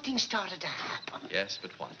it before things started to happen. Yes,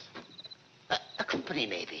 but what? A company,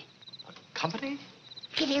 maybe. Company?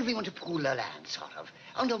 Get everyone to pool their land, sort of,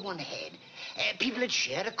 under one head. People that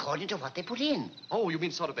share according to what they put in. Oh, you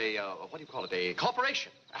mean sort of a, what do you call it, a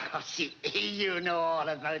corporation? Oh, see, you know all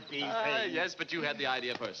about these things. Yes, but you had the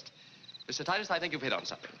idea first. Mr. Titus, I think you've hit on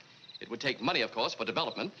something. It would take money, of course, for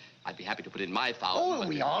development. I'd be happy to put in my $1,000. Oh,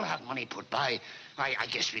 we all have money put by. I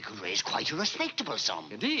guess we could raise quite a respectable sum.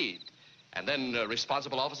 Indeed. And then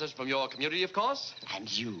responsible officers from your community, of course.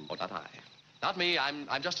 And you. Oh, not I. Not me.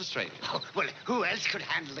 I'm just a stranger. Oh, well, who else could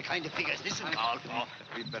handle the kind of figures this is called for?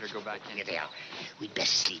 We'd better go back in. Here they are. We'd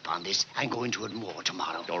best sleep on this and go into it more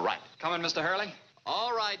tomorrow. All right. Coming, Mr. Hurley?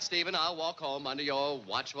 All right, Stephen. I'll walk home under your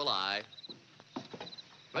watchful eye.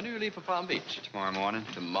 When do you leave for Palm Beach? Tomorrow morning.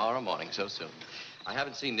 Tomorrow morning, so soon. I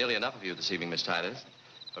haven't seen nearly enough of you this evening, Miss Titus.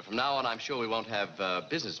 But from now on, I'm sure we won't have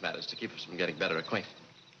business matters to keep us from getting better acquainted.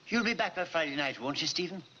 You'll be back by Friday night, won't you,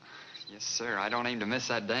 Stephen? Yes, sir. I don't aim to miss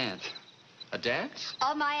that dance. A dance?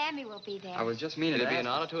 All Miami will be there. I was just meaning It'd to be an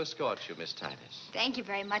ask- honor to escort you, Miss Titus. Thank you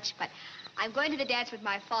very much, but I'm going to the dance with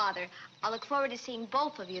my father. I'll look forward to seeing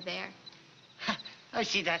both of you there. I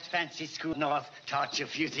see that fancy school north taught you a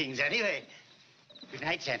few things anyway. Good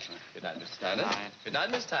night, gentlemen. Good night, Miss Titus. Good night. Good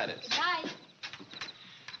night, Miss Titus. Good night.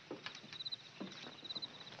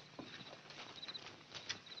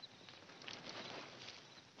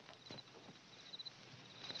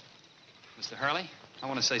 Mr. Hurley, I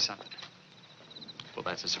want to say something. Well,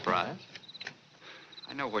 that's a surprise.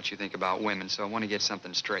 I know what you think about women, so I want to get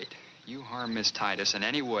something straight. You harm Miss Titus in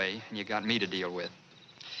any way, and you got me to deal with.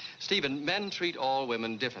 Stephen, men treat all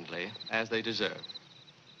women differently, as they deserve.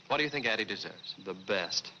 What do you think Addie deserves? The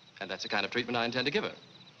best. And that's the kind of treatment I intend to give her.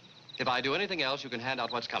 If I do anything else, you can hand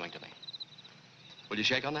out what's coming to me. Will you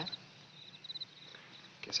shake on that?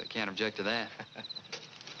 Guess I can't object to that.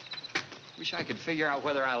 Wish I could figure out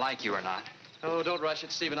whether I like you or not. Oh, don't rush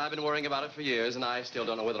it, Stephen. I've been worrying about it for years, and I still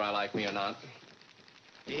don't know whether I like me or not.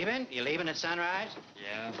 Stephen, you leaving at sunrise?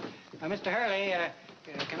 Yeah. Mr. Hurley,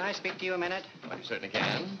 can I speak to you a minute? Well, you certainly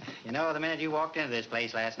can. You know, the minute you walked into this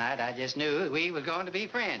place last night, I just knew we were going to be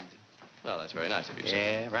friends. Well, that's very nice of you, sir.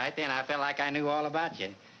 Yeah, right then I felt like I knew all about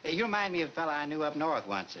you. You remind me of a fella I knew up north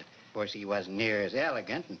once. Of course, he wasn't near as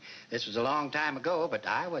elegant, and this was a long time ago, but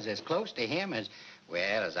I was as close to him as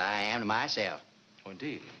I am to myself. Oh,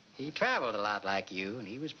 indeed. He traveled a lot like you, and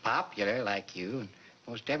he was popular like you, and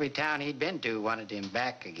most every town he'd been to wanted him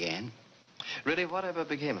back again. Really, whatever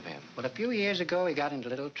became of him? Well, a few years ago, he got into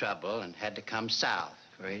a little trouble and had to come south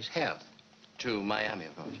for his health. To Miami,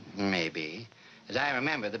 of course. Maybe. As I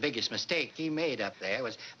remember, the biggest mistake he made up there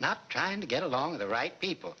was not trying to get along with the right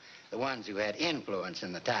people, the ones who had influence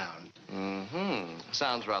in the town. Mm-hmm.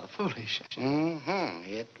 Sounds rather foolish.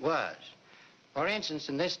 Mm-hmm. It was. For instance,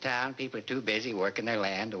 in this town, people are too busy working their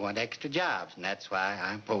land to want extra jobs, and that's why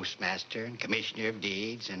I'm postmaster and commissioner of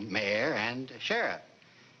deeds and mayor and sheriff.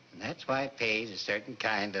 And that's why it pays a certain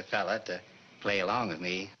kind of fella to play along with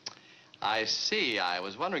me. I see. I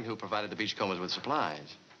was wondering who provided the beachcombers with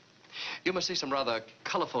supplies. You must see some rather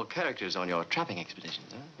colorful characters on your trapping expeditions,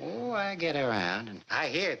 huh? Oh, I get around, and I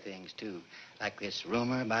hear things, too, like this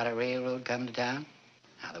rumor about a railroad coming to town.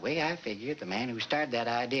 Now, the way I figure it, the man who started that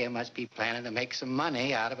idea must be planning to make some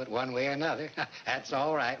money out of it one way or another. That's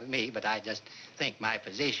all right with me, but I just think my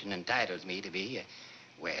position entitles me to be,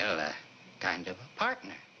 kind of a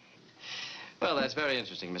partner. Well, that's very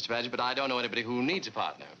interesting, Mr. Badger, but I don't know anybody who needs a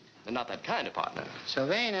partner. And not that kind of partner.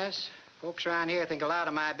 Sylvanus, folks around here think a lot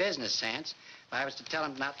of my business sense. If I was to tell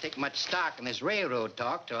them not to take much stock in this railroad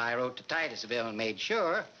talk till I wrote to Titusville and made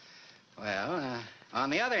sure, well,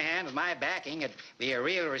 on the other hand, with my backing, it'd be a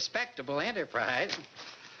real respectable enterprise.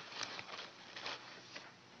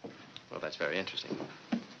 Well, that's very interesting.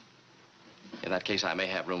 In that case, I may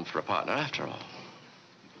have room for a partner after all.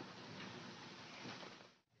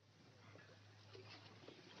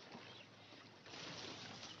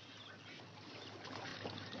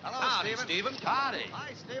 Howdy, Stephen. Howdy.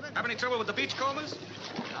 Hi, Stephen. Have any trouble with the beachcombers?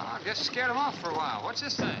 No, I guess scared him off for a while. What's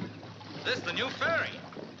this thing? This is the new ferry.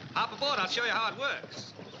 Hop aboard, I'll show you how it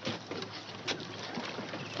works.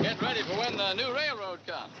 Get ready for when the new railroad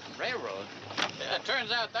comes. Railroad? Yeah, it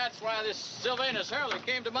turns out that's why this Sylvanus Hurley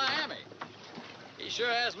came to Miami. He sure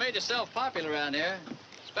has made himself popular around here,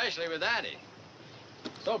 especially with Addie.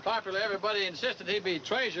 So popular, everybody insisted he'd be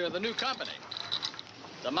treasurer of the new company.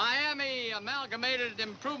 The Miami Amalgamated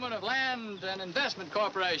Improvement of Land and Investment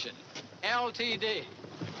Corporation, LTD.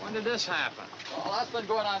 When did this happen? Well, that's been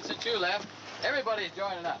going on since you left. Everybody's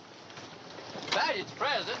joining up. Badgett's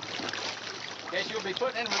president. Guess you'll be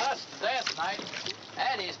putting in with us to dance tonight.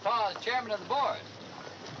 Addie's pa's chairman of the board.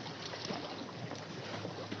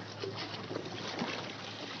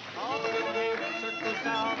 All around here, circle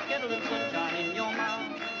south, get a little sunshine in your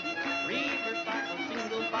mouth. Reverse cycle,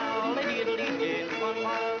 single file, idiot, one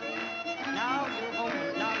mile. Now you're home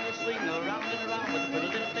and now you're swinging around and around with a pretty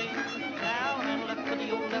little thing. Down and left with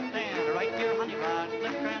the old left hand, right here, honey, right,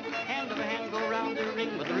 left hand over hand, go round the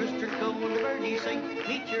ring with the rooster go and the birdies sing.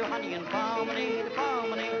 Meet your honey and promenade,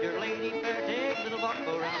 your lady fair, take a little walk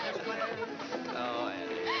around the square. Oh,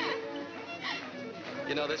 Annie.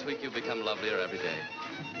 You know, this week you've become lovelier every day.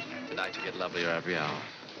 Tonight you get lovelier every hour.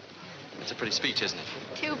 It's a pretty speech, isn't it?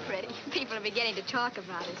 Too pretty. People are beginning to talk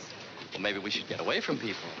about us. Well, maybe we should get away from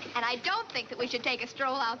people. And I don't think that we should take a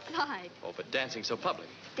stroll outside. Oh, but dancing so public.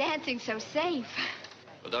 Dancing so safe.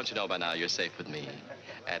 Well, don't you know by now you're safe with me?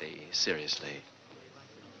 Addie, seriously.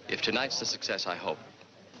 If tonight's a success, I hope,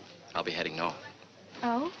 I'll be heading north.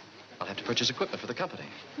 Oh? I'll have to purchase equipment for the company.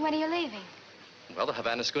 When are you leaving? Well, the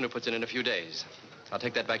Havana schooner puts in a few days. I'll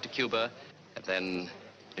take that back to Cuba, and then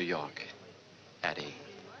New York. Addie,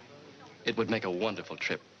 it would make a wonderful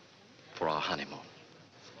trip for our honeymoon.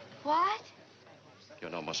 What?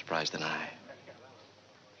 You're no more surprised than I.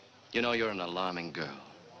 You know, you're an alarming girl.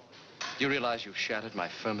 Do you realize you've shattered my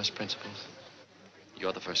firmest principles?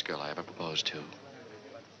 You're the first girl I ever proposed to.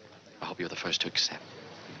 I hope you're the first to accept.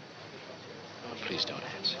 Oh, please don't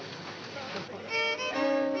answer.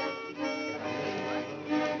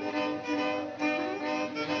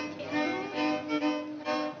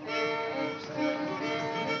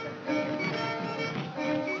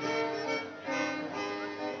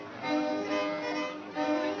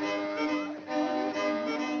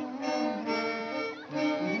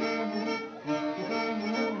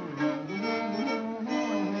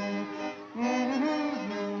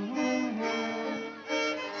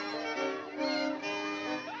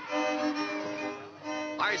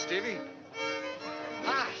 Hi, Stevie.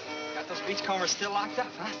 Ah, got those beachcombers still locked up,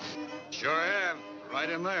 huh? Sure have. Right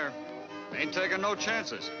in there. Ain't taking no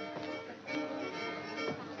chances.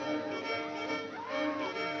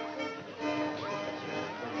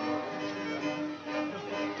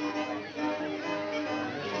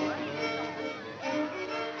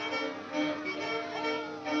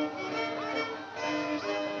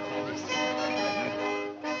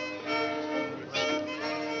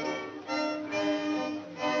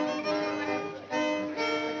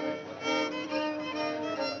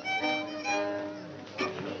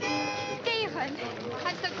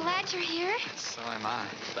 You're here? So am I.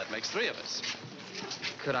 That makes 3 of us.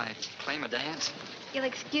 Could I claim a dance? You'll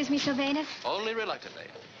excuse me, Sylvanus? Only reluctantly.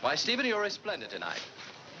 Why, Stephen, you're resplendent tonight.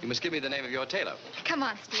 You must give me the name of your tailor. Come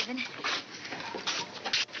on, Stephen.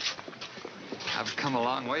 I've come a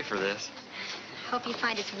long way for this. Hope you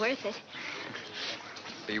find it's worth it.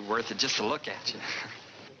 Be worth it just to look at you.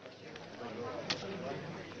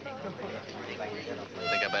 I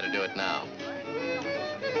think I better do it now.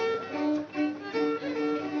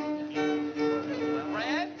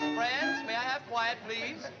 Friends, may I have quiet,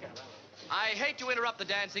 please? I hate to interrupt the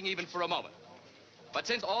dancing even for a moment. But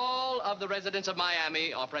since all of the residents of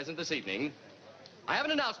Miami are present this evening, I have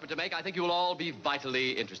an announcement to make I think you will all be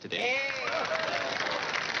vitally interested in.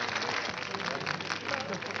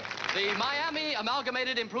 The Miami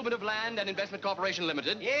Amalgamated Improvement of Land and Investment Corporation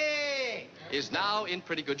Limited is now in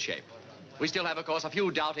pretty good shape. We still have, of course, a few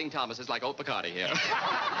doubting Thomases like old Bacardi here.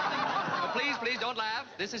 But please, don't laugh.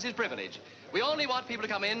 This is his privilege. We only want people to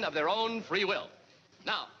come in of their own free will.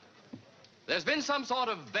 Now, there's been some sort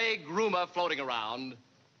of vague rumor floating around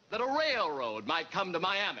that a railroad might come to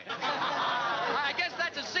Miami. I guess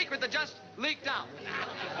that's a secret that just leaked out.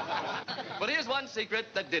 But here's one secret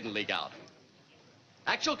that didn't leak out.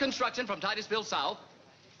 Actual construction from Titusville south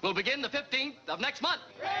will begin the 15th of next month.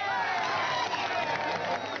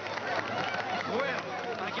 Well,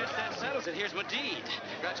 I guess that settles it. Here's my deed.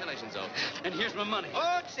 Congratulations, Oak. And here's my money.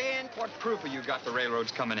 Oak's in. What proof have you got the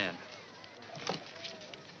railroad's coming in?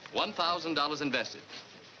 $1,000 invested.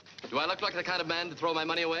 Do I look like the kind of man to throw my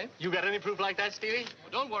money away? You got any proof like that, Stevie?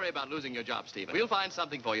 Well, don't worry about losing your job, Stephen. We'll find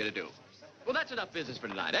something for you to do. Well, that's enough business for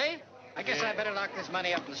tonight, eh? I guess I better lock this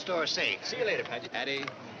money up in the store safe. See you later, Patsy. Addie,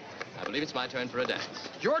 I believe it's my turn for a dance.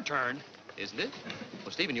 Your turn? Isn't it?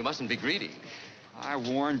 Well, Stephen, you mustn't be greedy. I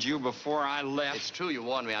warned you before I left. It's true you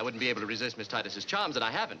warned me I wouldn't be able to resist Miss Titus's charms, and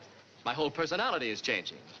I haven't. My whole personality is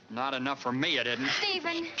changing. Not enough for me, it isn't.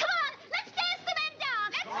 Stephen. Come on, let's dance the men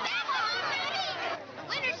down. Let's dance on, Addie.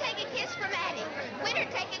 Winner, take a kiss from Addie. Winner,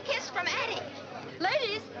 take a kiss from Addie.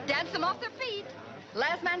 Ladies, dance them off their feet.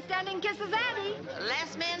 Last man standing kisses Addie.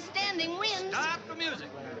 Last man standing wins. Stop the music.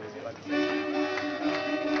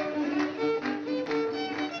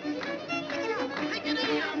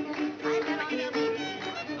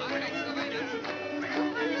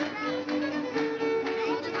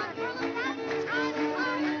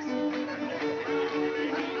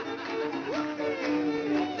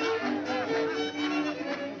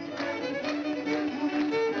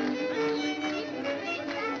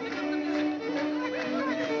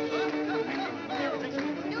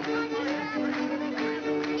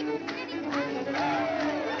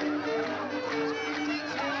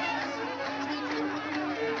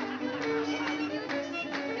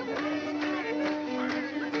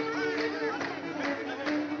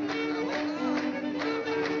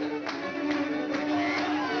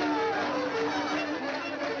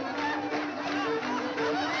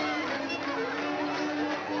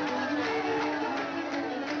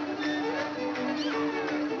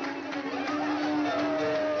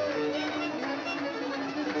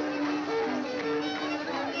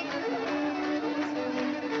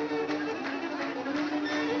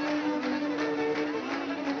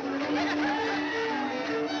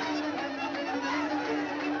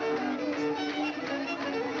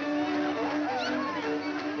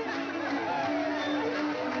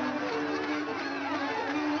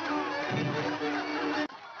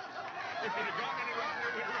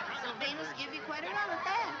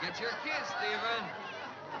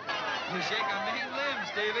 gonna shake a mean limb,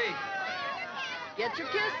 Stevie. Get your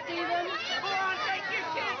kiss, Stephen. Go on, take your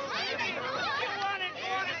kiss, Stevie. You want it,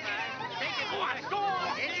 Take it, boy. Go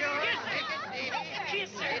on, It's Stevie. yours. Kiss Take it, Stevie.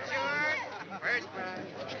 Kiss her. It's yours. First prize.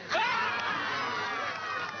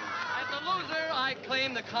 As the loser, I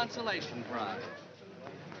claim the consolation prize.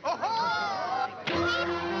 Stephen,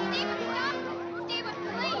 stop! Stephen,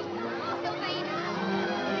 please! Sylvina!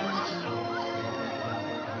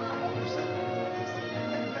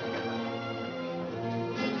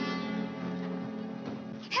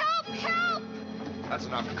 Help! Help! That's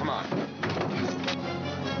enough. Come on.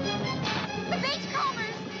 The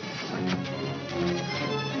beachcombers!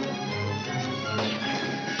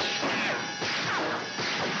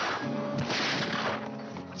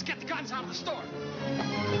 Let's get the guns out of the store.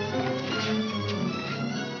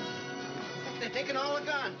 They're taking all the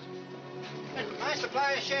guns. And my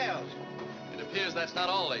supply of shells. It appears that's not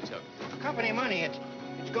all they took. Company money, it's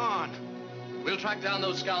gone. We'll track down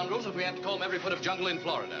those scoundrels if we have to comb every foot of jungle in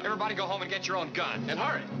Florida. Everybody go home and get your own gun. And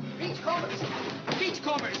hurry. Beachcombers!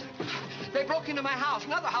 Beachcombers! They broke into my house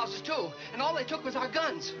and other houses, too. And all they took was our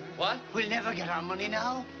guns. What? We'll never get our money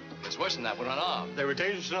now. It's worse than that. We're unarmed. They were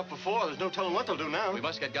dangerous enough before. There's no telling what they'll do now. We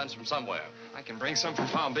must get guns from somewhere. I can bring some from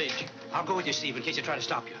Palm Beach. I'll go with you, Steve, in case they try to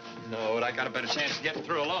stop you. No, but I got a better chance of getting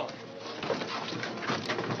through alone.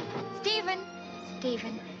 Stephen!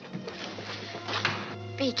 Stephen.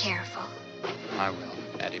 Be careful. I will.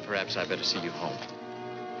 Addie, perhaps I better see you home.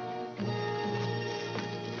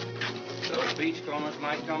 Those beachcombers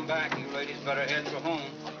might come back. You ladies better head for home.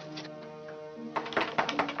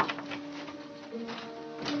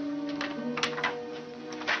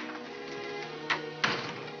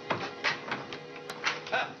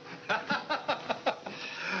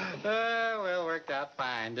 Well, worked out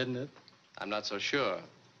fine, didn't it? I'm not so sure.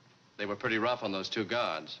 They were pretty rough on those two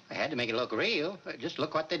guards. I had to make it look real. Just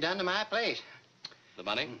look what they done to my place. The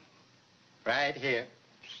money? Right here.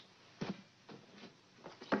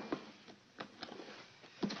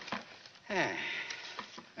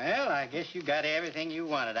 Well, I guess you got everything you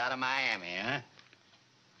wanted out of Miami, huh?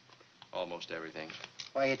 Almost everything.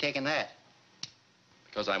 Why are you taking that?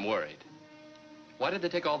 Because I'm worried. Why did they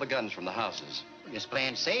take all the guns from the houses? Just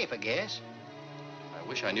playing safe, I guess. I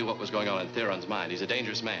wish I knew what was going on in Theron's mind. He's a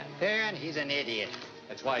dangerous man. Theron, he's an idiot.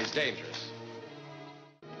 That's why he's dangerous.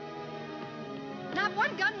 Not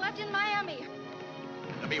one gun left in Miami.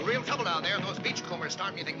 There'll be real trouble down there if those beachcombers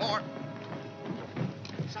start anything more.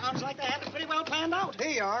 Sounds like they had it pretty well planned out.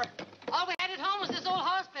 Here you are. All we had at home was this old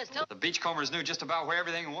horse pistol. The beachcombers knew just about where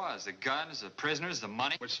everything was. The guns, the prisoners, the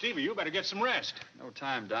money. But, Stevie, you better get some rest. No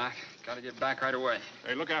time, Doc. Got to get back right away.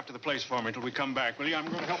 Hey, look after the place for me until we come back, will you? I'm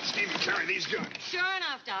going to help Stevie carry these guns. Sure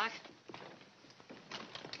enough, Doc.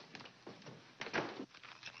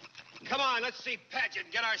 Come on, let's see Paget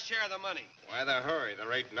and get our share of the money. Why the hurry?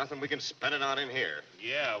 There ain't nothing we can spend it on in here.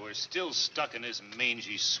 Yeah, we're still stuck in this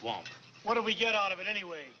mangy swamp. What do we get out of it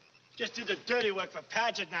anyway? Just did the dirty work for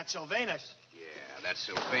Paget, not Sylvanus. Yeah, that's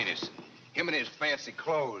Sylvanus. Him and his fancy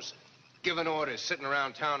clothes. Giving orders, sitting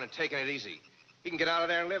around town and taking it easy. He can get out of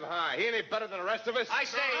there and live high. He ain't any better than the rest of us. I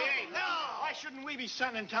say he ain't. No! Why shouldn't we be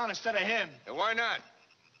sitting in town instead of him? And why not?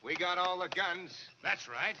 We got all the guns. That's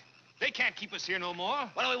right. They can't keep us here no more.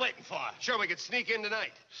 What are we waiting for? Sure, we could sneak in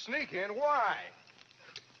tonight. Sneak in? Why?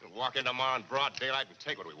 We'll walk in tomorrow in broad daylight and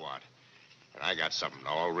take what we want. And I got something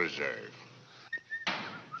all reserved.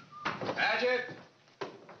 Paget!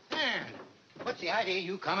 Man, what's the idea of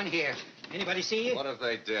you coming here? Anybody see you? What if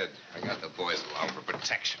they did? I got the boys along for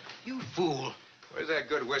protection. You fool. Where's that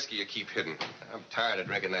good whiskey you keep hidden? I'm tired of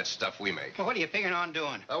drinking that stuff we make. Well, what are you figuring on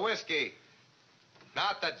doing? The whiskey.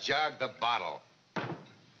 Not the jug, the bottle.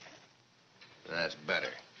 That's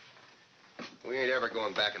better. We ain't ever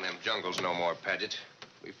going back in them jungles no more, Paget.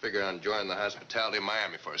 We figure on joining the hospitality of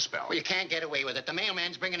Miami for a spell. Well, you can't get away with it. The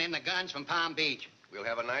mailman's bringing in the guns from Palm Beach. We'll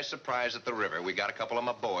have a nice surprise at the river. We got a couple of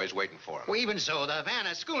my boys waiting for him. Well, even so, the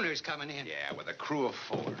Havana schooner's coming in. Yeah, with a crew of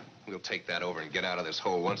 4. We'll take that over and get out of this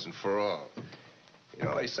hole once and for all. You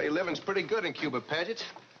know, they say living's pretty good in Cuba, Paget.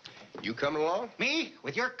 You coming along? Me?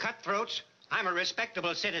 With your cutthroats? I'm a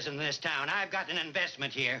respectable citizen in this town. I've got an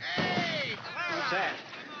investment here. Hey! What's that?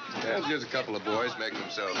 There's just a couple of boys making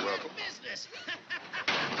themselves welcome. Business.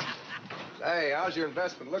 Hey, how's your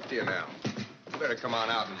investment look to you now? You better come on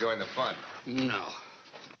out and join the fun. No.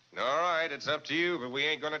 All right, it's up to you, but we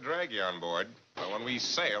ain't gonna drag you on board. But when we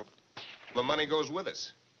sail, the money goes with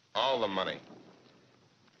us. All the money.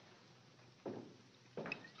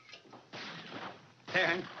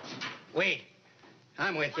 Theron, wait.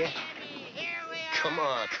 I'm with you. Come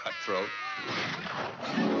on, cutthroat.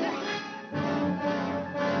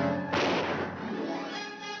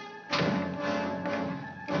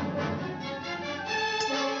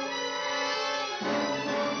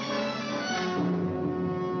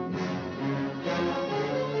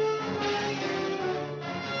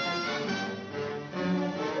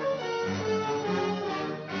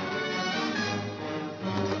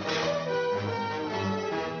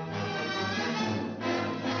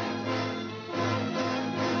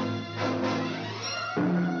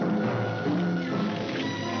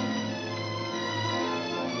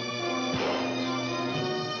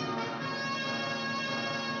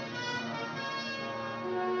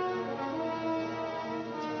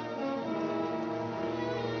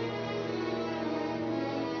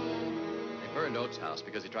 burned Oates' house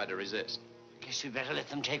because he tried to resist. Guess we better let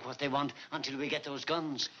them take what they want until we get those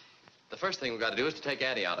guns. The first thing we've got to do is to take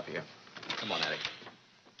Addie out of here. Come on, Addie.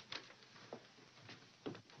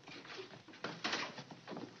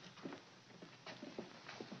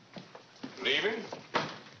 Leaving?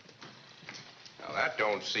 Now, that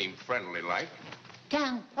don't seem friendly-like.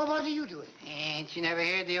 Dan, well, what are you doing? Ain't you never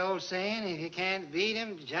heard the old saying, if you can't beat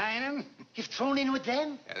 'em, join 'em? You've thrown in with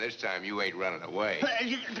them? Yeah, this time you ain't running away.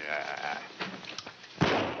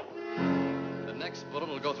 The next bullet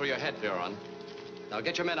will go through your head, Huron. Now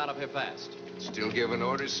get your men out of here fast. Still giving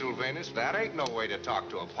orders, Sylvanus? That ain't no way to talk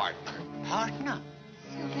to a partner. Partner?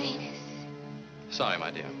 Sylvanus, Sorry,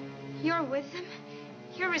 my dear. you're with them?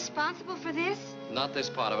 You're responsible for this? Not this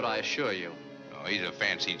part of it, I assure you. Oh, he's a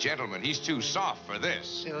fancy gentleman. He's too soft for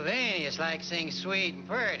this. Sylvanus likes things sweet and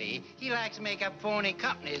purty. He likes to make up phony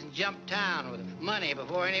companies and jump town with money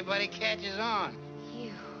before anybody catches on.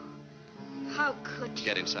 You. How could you?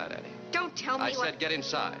 Get inside, Addie. Don't tell me I what... said get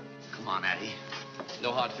inside. Come on, Addie.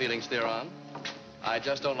 No hard feelings, Theron. I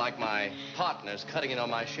just don't like my partners cutting in on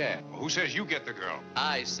my share. Well, who says you get the girl?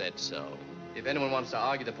 I said so. If anyone wants to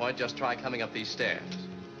argue the point, just try coming up these stairs.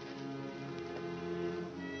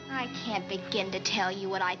 I can't begin to tell you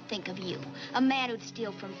what I think of you. A man who'd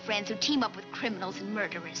steal from friends, who'd team up with criminals and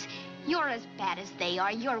murderers. You're as bad as they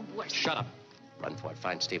are. You're worse. Shut up. Run for it.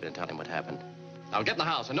 Find Stephen and tell him what happened. Now get in the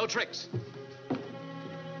house and no tricks.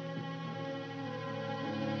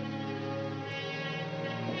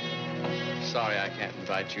 Sorry I can't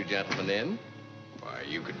invite you gentlemen in. Why,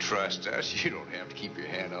 you can trust us. You don't have to keep your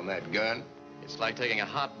hand on that gun. It's like taking a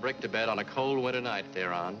hot brick to bed on a cold winter night,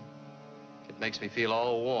 Theron. It makes me feel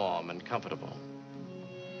all warm and comfortable.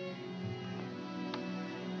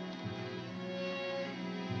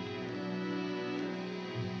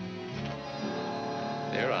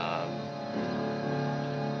 Theron.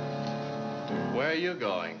 Where are you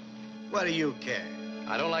going? What do you care?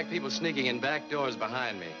 I don't like people sneaking in back doors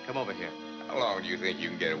behind me. Come over here. How long do you think you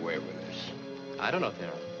can get away with this? I don't know,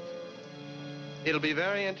 Theron. It'll be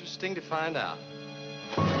very interesting to find out.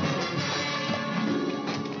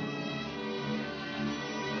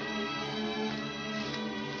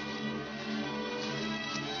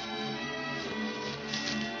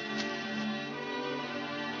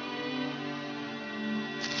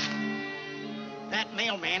 That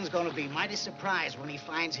mailman's going to be mighty surprised when he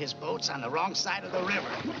finds his boats on the wrong side of the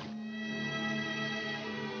river.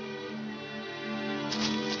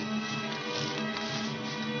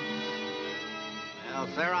 Well,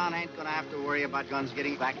 Theron ain't gonna have to worry about guns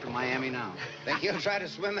getting back to Miami now. Think he'll try to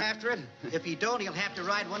swim after it? If he don't, he'll have to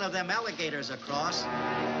ride one of them alligators across.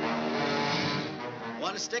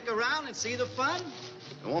 Want to stick around and see the fun?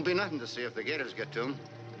 There won't be nothing to see if the gators get to him.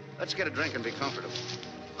 Let's get a drink and be comfortable.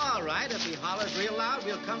 All right, if he hollers real loud,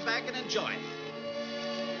 we'll come back and enjoy it.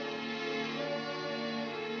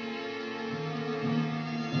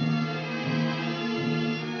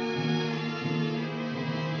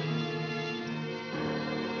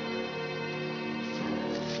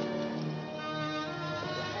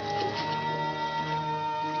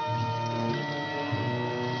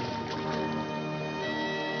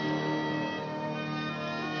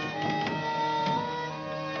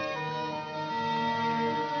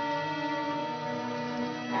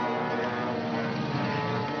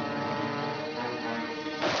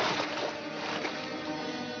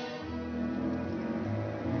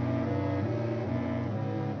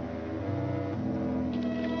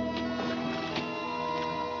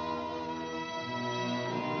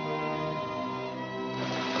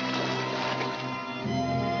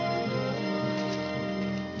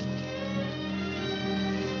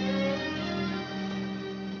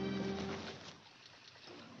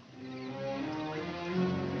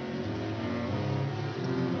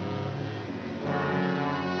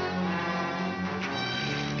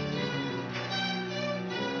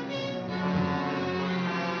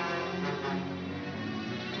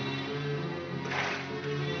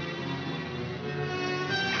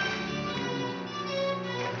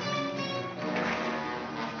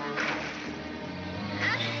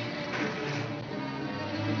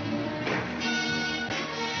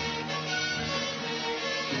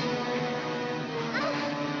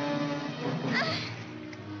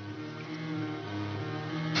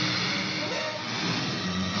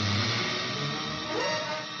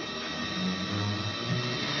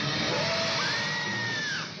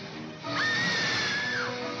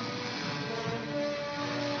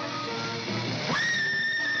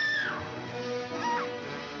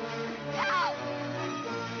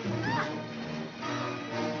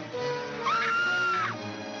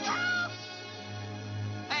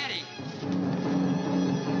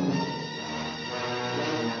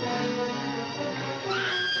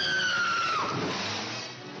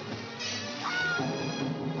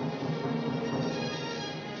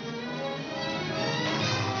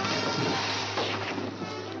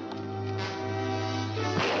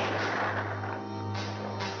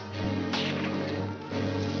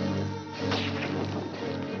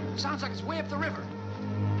 dock. It's way up the river.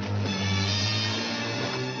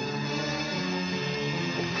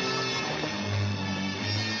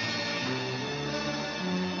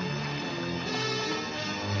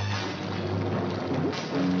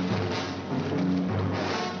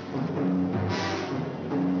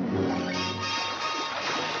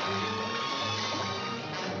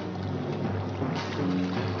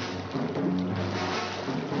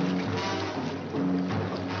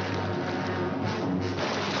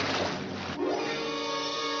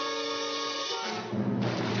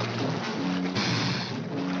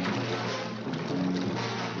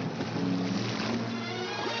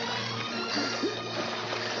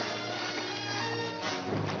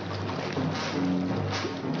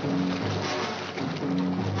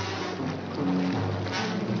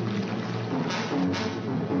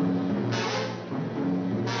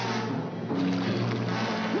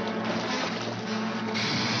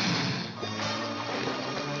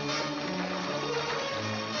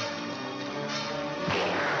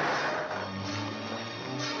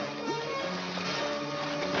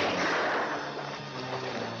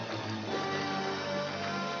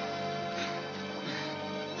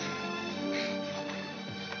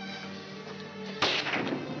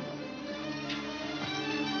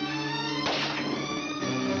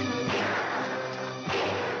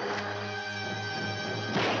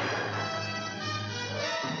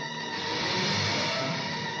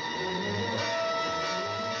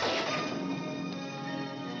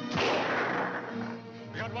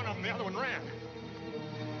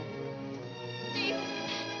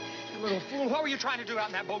 What were you trying to do out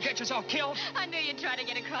in that boat? Get yourself killed? I knew you'd try to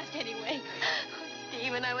get across anyway. Oh,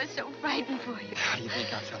 Steve, and I was so frightened for you. How do you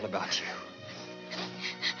think I felt about you?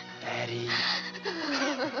 Addie.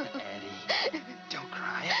 Addie. Don't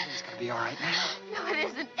cry. Everything's gonna be all right now. No,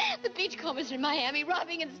 it isn't. The beachcombers are in Miami,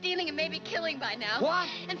 robbing and stealing and maybe killing by now. What?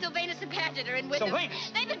 And Sylvanus and Paget are in with Sylvanus?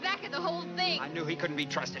 them. They've been back of the whole thing. I knew he couldn't be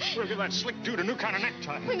trusted. We'll give that slick dude a new kind of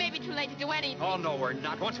necktie. We may be too late to do anything. Oh, no, we're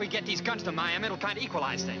not. Once we get these guns to Miami, it'll kind of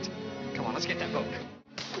equalize things. Come on, let's get that boat.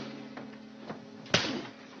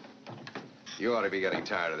 You ought to be getting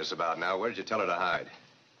tired of this about now. Where did you tell her to hide?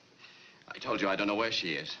 I told you I don't know where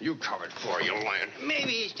she is. You covered for you, Lion.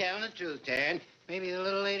 Maybe he's telling the truth, Taryn. Maybe the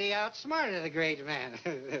little lady outsmarted the great man.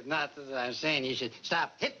 Not that I'm saying you should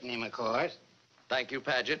stop hitting him, of course. Thank you,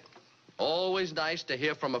 Paget. Always nice to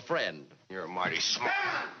hear from a friend. You're mighty smart.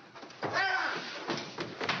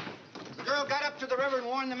 The girl got up to the river and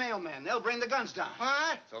warned the mailman. They'll bring the guns down.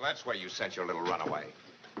 What? So that's where you sent your little runaway.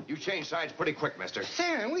 You changed sides pretty quick, mister.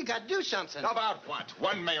 Taryn, we got to do something. About what?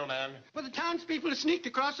 One mailman? For the townspeople to sneaked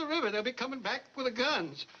across the river. They'll be coming back with the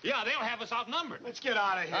guns. Yeah, they'll have us outnumbered. Let's get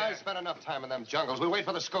out of here. I spent enough time in them jungles. We'll wait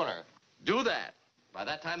for the schooner. Do that. By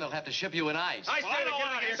that time, they'll have to ship you in ice. I say to get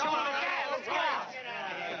out of here. Come on. Let's go.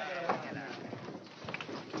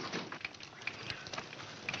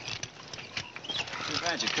 Too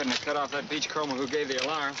bad you couldn't have cut off that beachcomber who gave the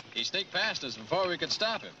alarm. He sneaked past us before we could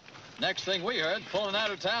stop him. Next thing we heard, pulling out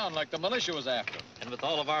of town like the militia was after him. And with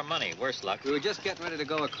all of our money, worse luck. We were just getting ready to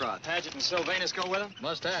go across. Paget and Sylvanus go with him?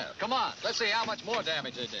 Must have. Come on, let's see how much more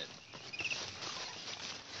damage they did.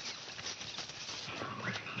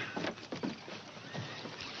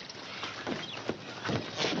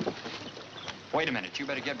 Wait a minute. You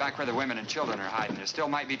better get back where the women and children are hiding. There still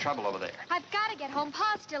might be trouble over there. I've got to get home.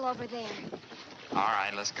 Pa's still over there. All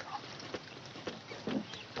right, let's go.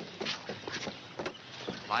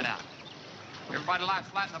 Lie down. Everybody lie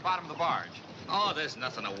flat in the bottom of the barge. Oh, there's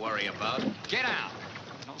nothing to worry about. Get out.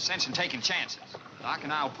 No sense in taking chances. Doc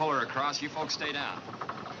and I will pull her across. You folks stay down.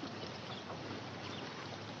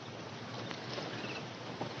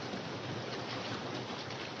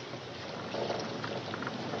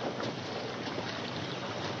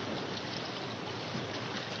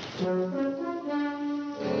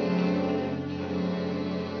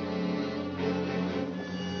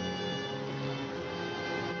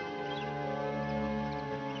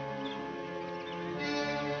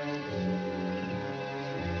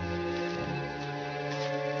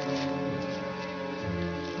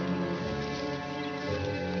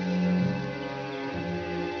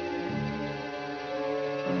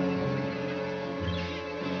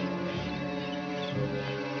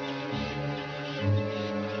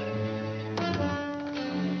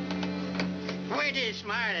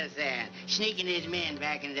 Smartest then, sneaking his men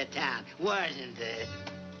back into town, wasn't it?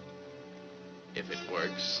 If it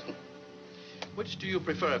works. Which do you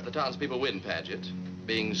prefer if the townspeople win, Paget?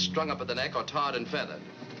 Being strung up at the neck or tarred and feathered?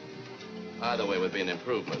 Either way would be an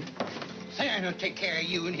improvement. Theron will take care of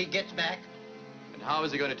you when he gets back. And how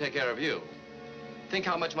is he going to take care of you? Think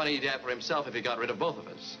how much money he'd have for himself if he got rid of both of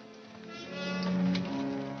us.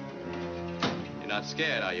 not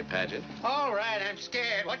scared, are you, Paget? All right, I'm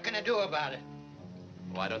scared. What can I do about it?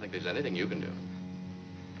 Well, I don't think there's anything you can do.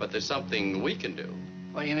 But there's something we can do.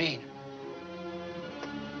 What do you mean?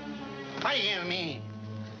 What do you mean?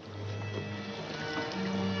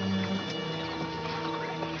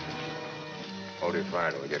 Hold your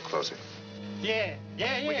fire till we get closer. Yeah.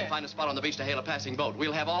 We can find a spot on the beach to hail a passing boat.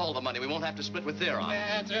 We'll have all the money. We won't have to split with Theron.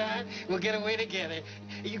 That's right. We'll get away together.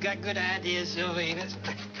 You got good ideas, Sylvanus.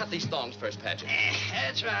 Cut these thongs first, Paget.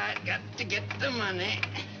 That's right. Got to get the money.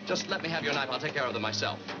 Just let me have your knife. I'll take care of them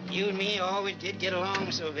myself. You and me always did get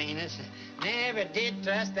along, Sylvanus. Never did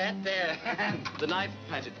trust that there. The knife,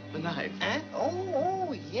 Paget. The knife. Huh?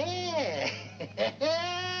 Oh, yeah.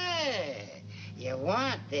 You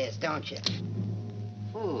want this, don't you?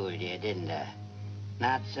 Fooled you, didn't I?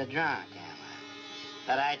 Not so drunk, am I?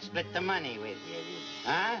 Thought I'd split the money with you, did you?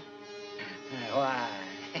 Huh? Why?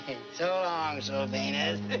 So long,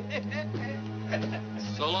 Sylvanus.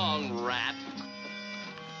 So long, rat.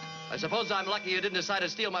 I suppose I'm lucky you didn't decide to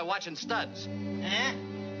steal my watch and studs. Huh?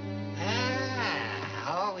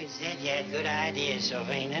 I always said you had good ideas,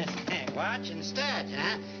 Sylvanus. Watch and studs,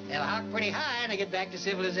 huh? They'll hawk pretty high when they get back to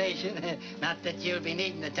civilization. Not that you'll be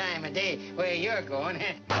needing the time of day where you're going.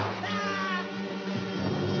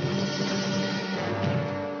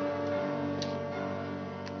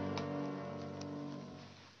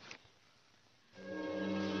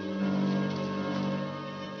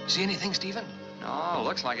 See anything, Stephen? No,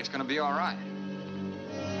 looks like it's going to be all right.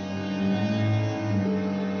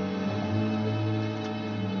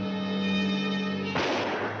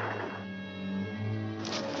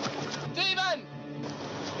 Stephen!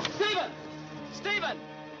 Stephen! Stephen!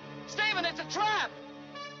 Stephen, it's a trap!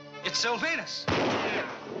 It's Sylvanus.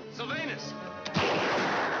 Sylvanus!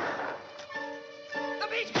 The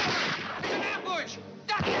beach cover! There's an ambush!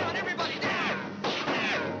 Duck down, everybody, down!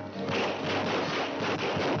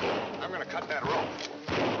 I'm gonna cut that rope.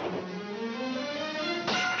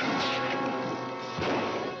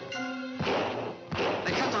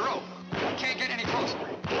 They cut the rope. Can't get any closer.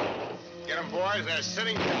 Get them, boys. They're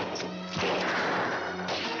sitting ducks.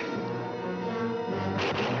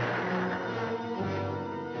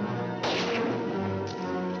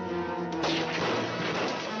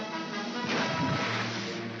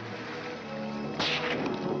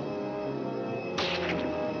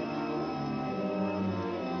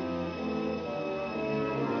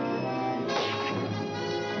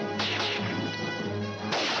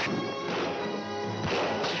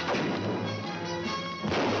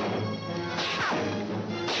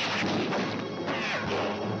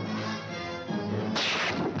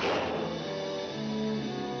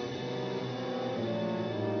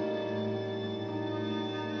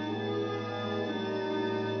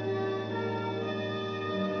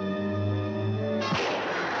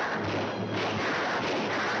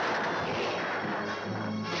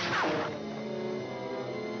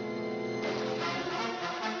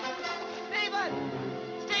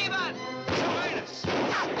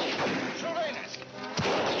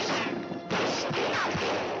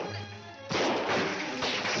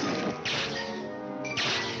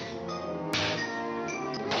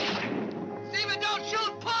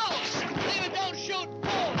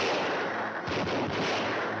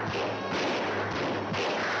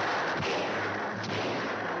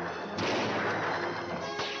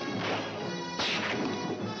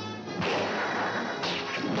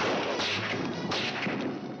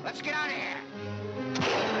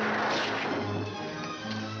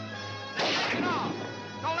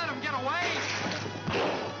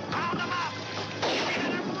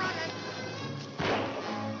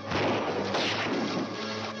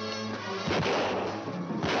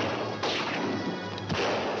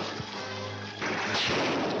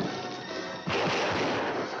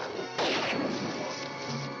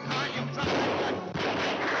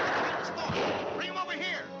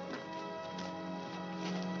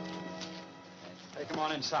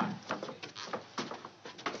 Inside.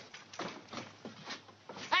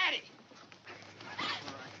 Patty!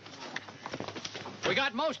 We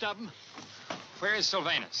got most of them. Where is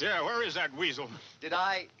Sylvanus? Yeah, where is that weasel? Did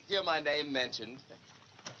I hear my name mentioned?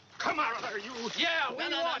 Come out of there, you. Yeah, we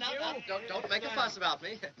want you. Don't make a fuss about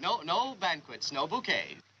me. No banquets, no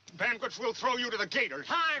bouquets. Banquets will throw you to the gators.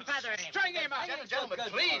 Time, feather. String him up. Gentlemen,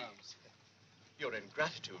 please. Your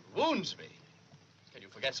ingratitude wounds me. Can you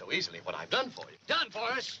forget so easily what I've done for you? Done for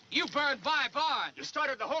us? You burned my barn. You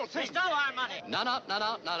started the whole thing. You stole our money.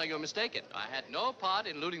 No, you're mistaken. I had no part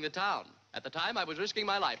in looting the town. At the time, I was risking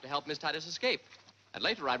my life to help Miss Titus escape. And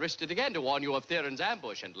later, I risked it again to warn you of Theron's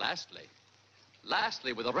ambush. And lastly,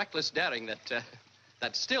 with a reckless daring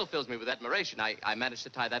that still fills me with admiration, I managed to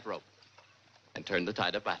tie that rope. and turned the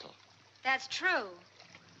tide of battle. That's true.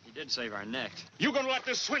 He did save our necks. You gonna let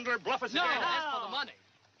this swindler bluff us No, again? as for the money.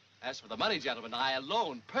 As for the money, gentlemen, I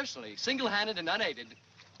alone, personally, single-handed and unaided,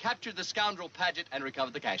 captured the scoundrel Paget and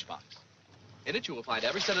recovered the cash box. In it, you will find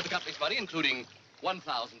every cent of the company's money, including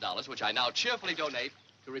 $1,000, which I now cheerfully donate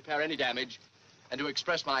to repair any damage and to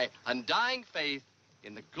express my undying faith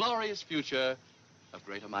in the glorious future of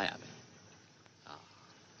Greater Miami. Ah,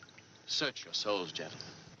 search your souls, gentlemen.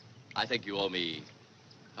 I think you owe me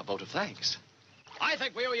a vote of thanks. I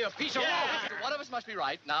think we owe you a piece of road. One of us must be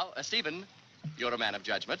right. Now, Stephen, you're a man of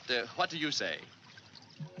judgment. What do you say?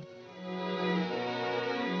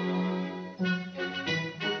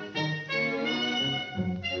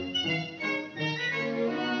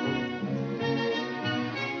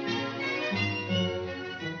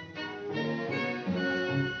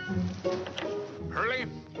 Hurley,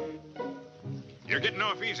 you're getting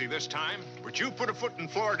off easy this time, but you put a foot in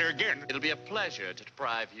Florida again. It'll be a pleasure to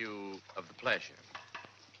deprive you of the pleasure.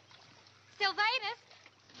 Sylvanus!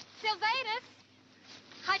 Sylvanus!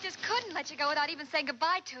 I just couldn't let you go without even saying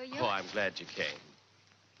goodbye to you. Oh, I'm glad you came.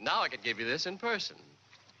 Now I can give you this in person.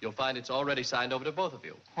 You'll find it's already signed over to both of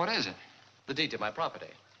you. What is it? The deed to my property.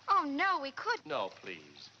 Oh, no, we couldn't. No,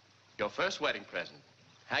 please. Your first wedding present.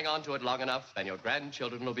 Hang on to it long enough, and your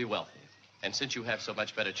grandchildren will be wealthy. And since you have so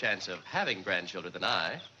much better chance of having grandchildren than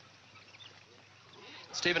I,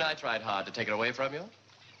 Steve and I tried hard to take it away from you,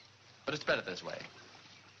 but it's better this way.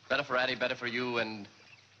 Better for Addie, better for you, and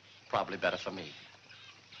probably better for me.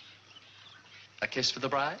 A kiss for the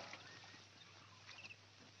bride?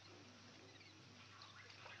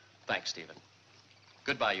 Thanks, Stephen.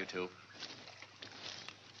 Goodbye, you two.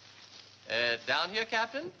 Down here,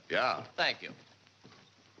 Captain? Yeah. Thank you.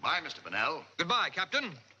 Goodbye, Mr. Bunnell. Goodbye,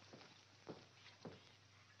 Captain.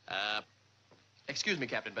 Excuse me,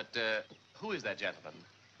 Captain, but who is that gentleman?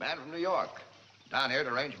 Man from New York. Down here to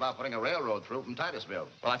arrange about putting a railroad through from Titusville.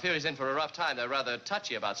 Well, I fear he's in for a rough time. They're rather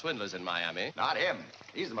touchy about swindlers in Miami. Not him.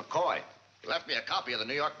 He's the McCoy. He left me a copy of the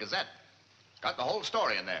New York Gazette. Got the whole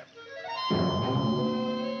story in there.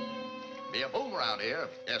 Be a boom around here.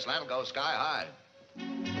 Yes, land will go sky high.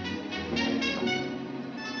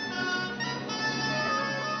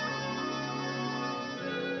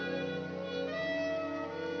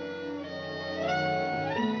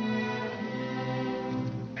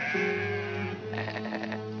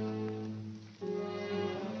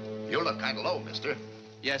 You look kind of low, mister.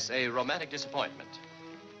 Yes, a romantic disappointment.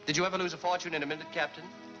 Did you ever lose a fortune in a minute, Captain?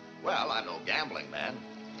 Well, I'm no gambling man.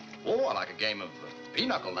 Oh, I like a game of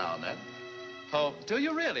pinochle now and then. Oh, do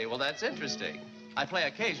you really? Well, that's interesting. I play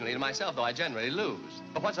occasionally to myself, though I generally lose.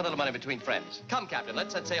 But what's a little money between friends? Come, Captain,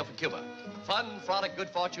 let's set sail for Cuba. Fun, frolic, good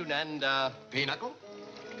fortune, and, Pinochle?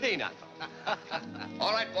 Pinochle.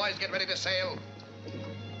 All right, boys, get ready to sail.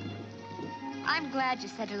 I'm glad you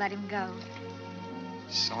said to let him go.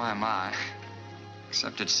 So am I.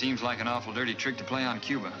 Except it seems like an awful dirty trick to play on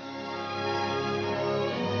Cuba.